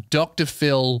Dr.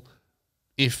 Phil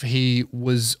if he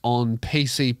was on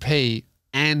PCP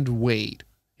and weed.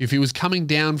 If he was coming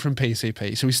down from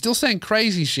PCP. So he's still saying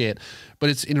crazy shit, but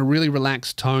it's in a really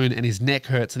relaxed tone and his neck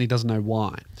hurts and he doesn't know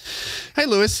why. Hey,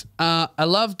 Lewis, I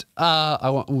loved,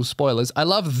 spoilers, I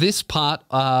love this part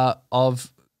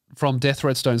from Death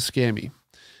Threats Don't Scare Me.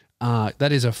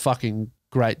 That is a fucking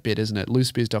great bit, isn't it?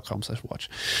 loosbeers.com/watch.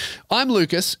 I'm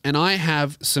Lucas and I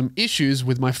have some issues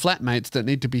with my flatmates that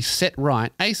need to be set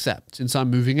right ASAP since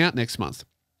I'm moving out next month.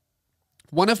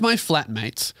 One of my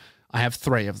flatmates, I have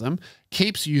 3 of them,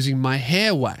 keeps using my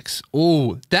hair wax.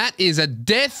 Oh, that is a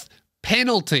death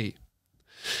penalty.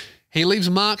 He leaves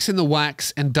marks in the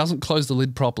wax and doesn't close the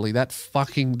lid properly.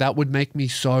 That would make me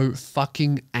so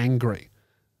fucking angry.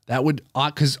 That would,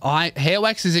 because hair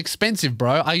wax is expensive,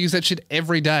 bro. I use that shit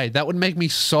every day. That would make me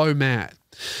so mad.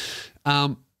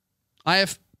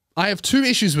 I have 2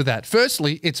 issues with that.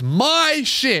 Firstly, it's my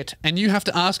shit and you have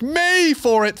to ask me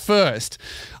for it first.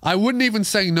 I wouldn't even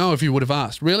say no if you would have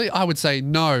asked. Really? I would say,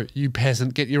 no, you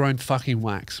peasant, get your own fucking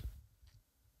wax.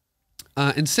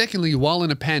 And secondly, while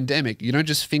in a pandemic, you don't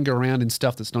just finger around in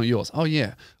stuff that's not yours. Oh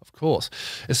yeah, of course.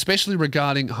 Especially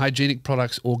regarding hygienic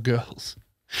products or girls.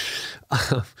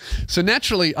 So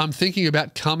naturally, I'm thinking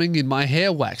about coming in my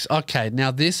hair wax. Okay,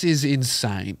 now this is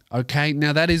insane. Okay,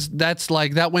 now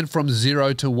that went from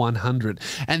 0 to 100,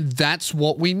 and that's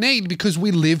what we need because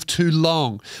we live too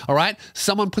long. All right,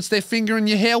 someone puts their finger in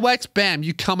your hair wax, bam,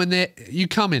 you come in there, you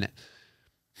come in it.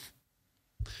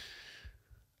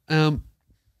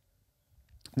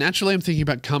 Naturally, I'm thinking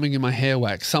about coming in my hair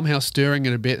wax, somehow stirring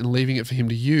it a bit and leaving it for him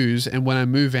to use. And when I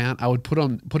move out, I would put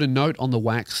a note on the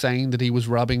wax saying that he was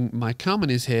rubbing my cum in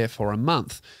his hair for a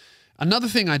month. Another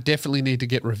thing I definitely need to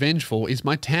get revenge for is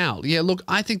my towel. Yeah, look,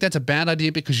 I think that's a bad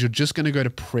idea because you're just going to go to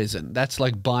prison. That's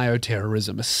like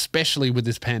bioterrorism, especially with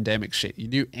this pandemic shit. You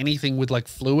do anything with like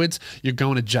fluids, you're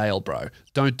going to jail, bro.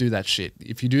 Don't do that shit.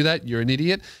 If you do that, you're an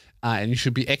idiot. And you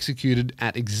should be executed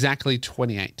at exactly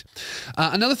 28.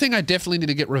 Another thing I definitely need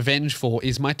to get revenge for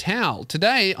is my towel.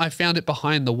 Today, I found it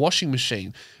behind the washing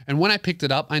machine. And when I picked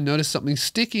it up, I noticed something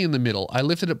sticky in the middle. I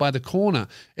lifted it by the corner.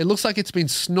 It looks like it's been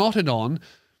snotted on.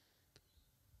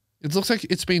 It looks like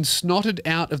it's been snotted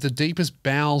out of the deepest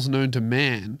bowels known to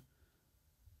man.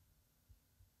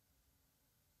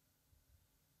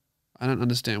 I don't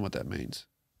understand what that means.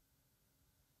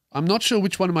 I'm not sure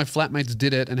which one of my flatmates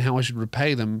did it and how I should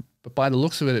repay them, but by the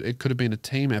looks of it, it could have been a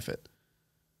team effort.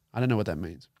 I don't know what that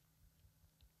means.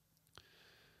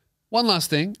 One last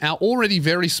thing. Our already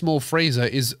very small freezer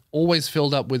is always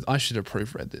filled up with, I should have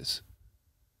proofread this.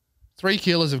 3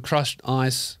 kilos of crushed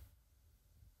ice.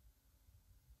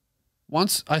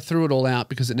 Once I threw it all out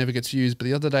because it never gets used, but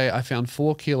the other day I found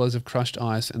 4 kilos of crushed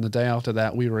ice, and the day after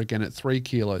that we were again at 3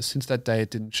 kilos. Since that day it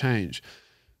didn't change.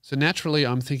 So naturally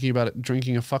I'm thinking about it,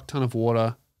 drinking a fuck ton of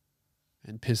water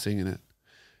and pissing in it.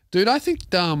 Dude, I think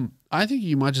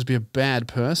you might just be a bad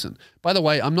person. By the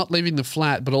way, I'm not leaving the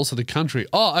flat, but also the country.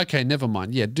 Oh, okay, never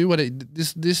mind. Yeah, do what it,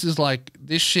 this is like,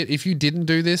 this shit, if you didn't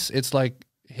do this, it's like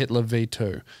Hitler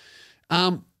V2.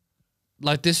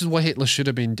 Like, this is what Hitler should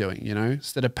have been doing, you know?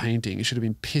 Instead of painting, he should have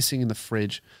been pissing in the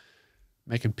fridge,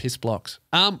 making piss blocks.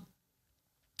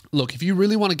 Look, if you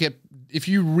really want to get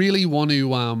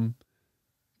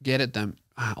at them,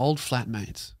 old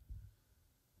flatmates.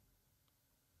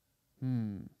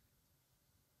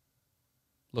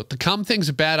 Look, the cum thing's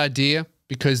a bad idea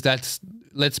because that's,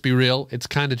 let's be real, it's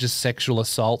kind of just sexual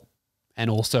assault and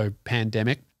also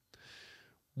pandemic.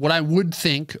 What I would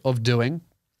think of doing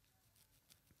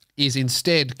is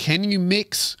instead, can you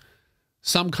mix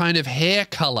some kind of hair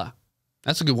color?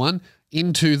 That's a good one.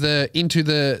 Into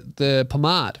the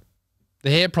pomade,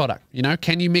 the hair product, you know?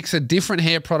 Can you mix a different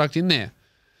hair product in there?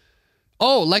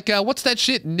 Oh, like, what's that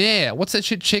shit? Nair. What's that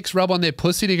shit chicks rub on their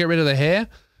pussy to get rid of the hair?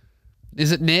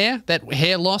 Is it Nair? That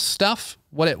hair loss stuff?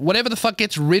 Whatever the fuck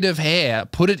gets rid of hair,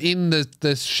 put it in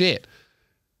the shit.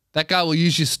 That guy will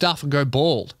use your stuff and go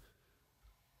bald.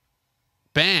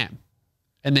 Bam.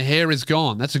 And the hair is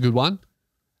gone. That's a good one.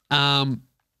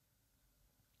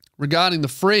 Regarding the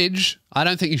fridge, I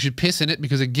don't think you should piss in it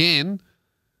because, again,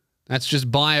 that's just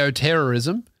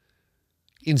bioterrorism.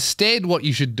 Instead, what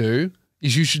you should do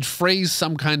is you should freeze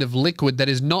some kind of liquid that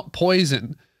is not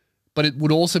poison, but it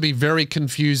would also be very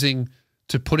confusing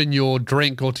to put in your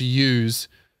drink or to use.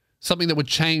 Something that would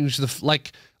change the,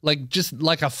 like just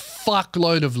like a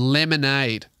fuckload of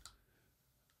lemonade.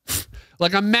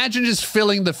 Like, imagine just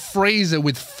filling the freezer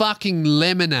with fucking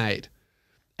lemonade.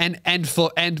 And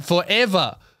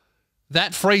forever,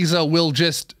 that freezer will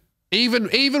just, even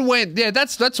when, yeah,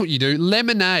 that's what you do.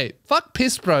 Lemonade. Fuck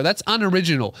piss, bro. That's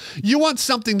unoriginal. You want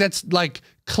something that's like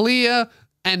clear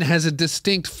and has a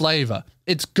distinct flavor.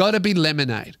 It's got to be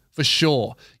lemonade for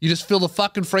sure. You just fill the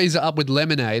fucking freezer up with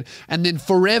lemonade, and then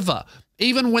forever,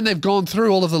 even when they've gone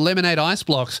through all of the lemonade ice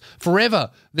blocks,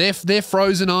 forever, their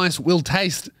frozen ice will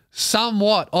taste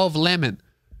somewhat of lemon.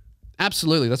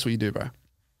 Absolutely, that's what you do, bro.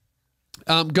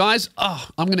 Guys,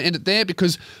 I'm going to end it there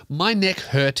because my neck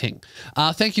hurting.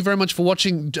 Thank you very much for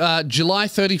watching. July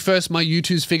 31st, my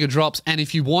YouTooz figure drops. And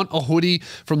if you want a hoodie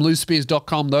from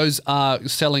loosespears.com, those are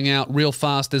selling out real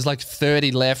fast. There's like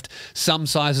 30 left. Some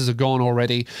sizes are gone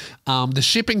already. The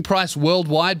shipping price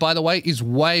worldwide, by the way, is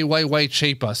way, way, way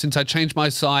cheaper. Since I changed my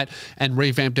site and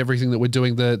revamped everything that we're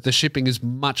doing, the shipping is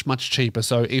much, much cheaper.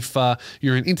 So if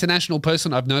you're an international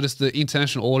person, I've noticed the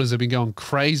international orders have been going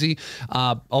crazy,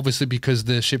 obviously because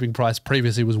the shipping price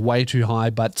previously was way too high.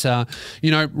 But,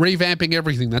 you know, revamping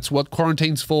everything, that's what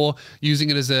quarantine's for, using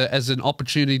it as an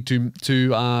opportunity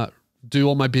to do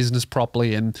all my business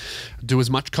properly and do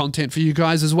as much content for you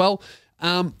guys as well.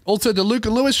 Also, the Luke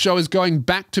and Lewis show is going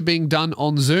back to being done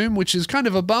on Zoom, which is kind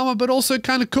of a bummer, but also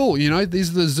kind of cool. You know,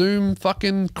 these are the Zoom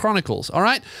fucking chronicles. All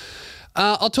right.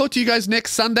 I'll talk to you guys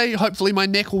next Sunday. Hopefully my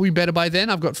neck will be better by then.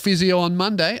 I've got physio on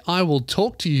Monday. I will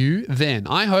talk to you then.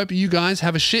 I hope you guys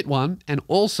have a shit one, and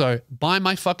also buy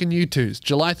my fucking YouTooz.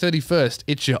 July 31st.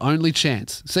 It's your only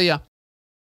chance. See ya.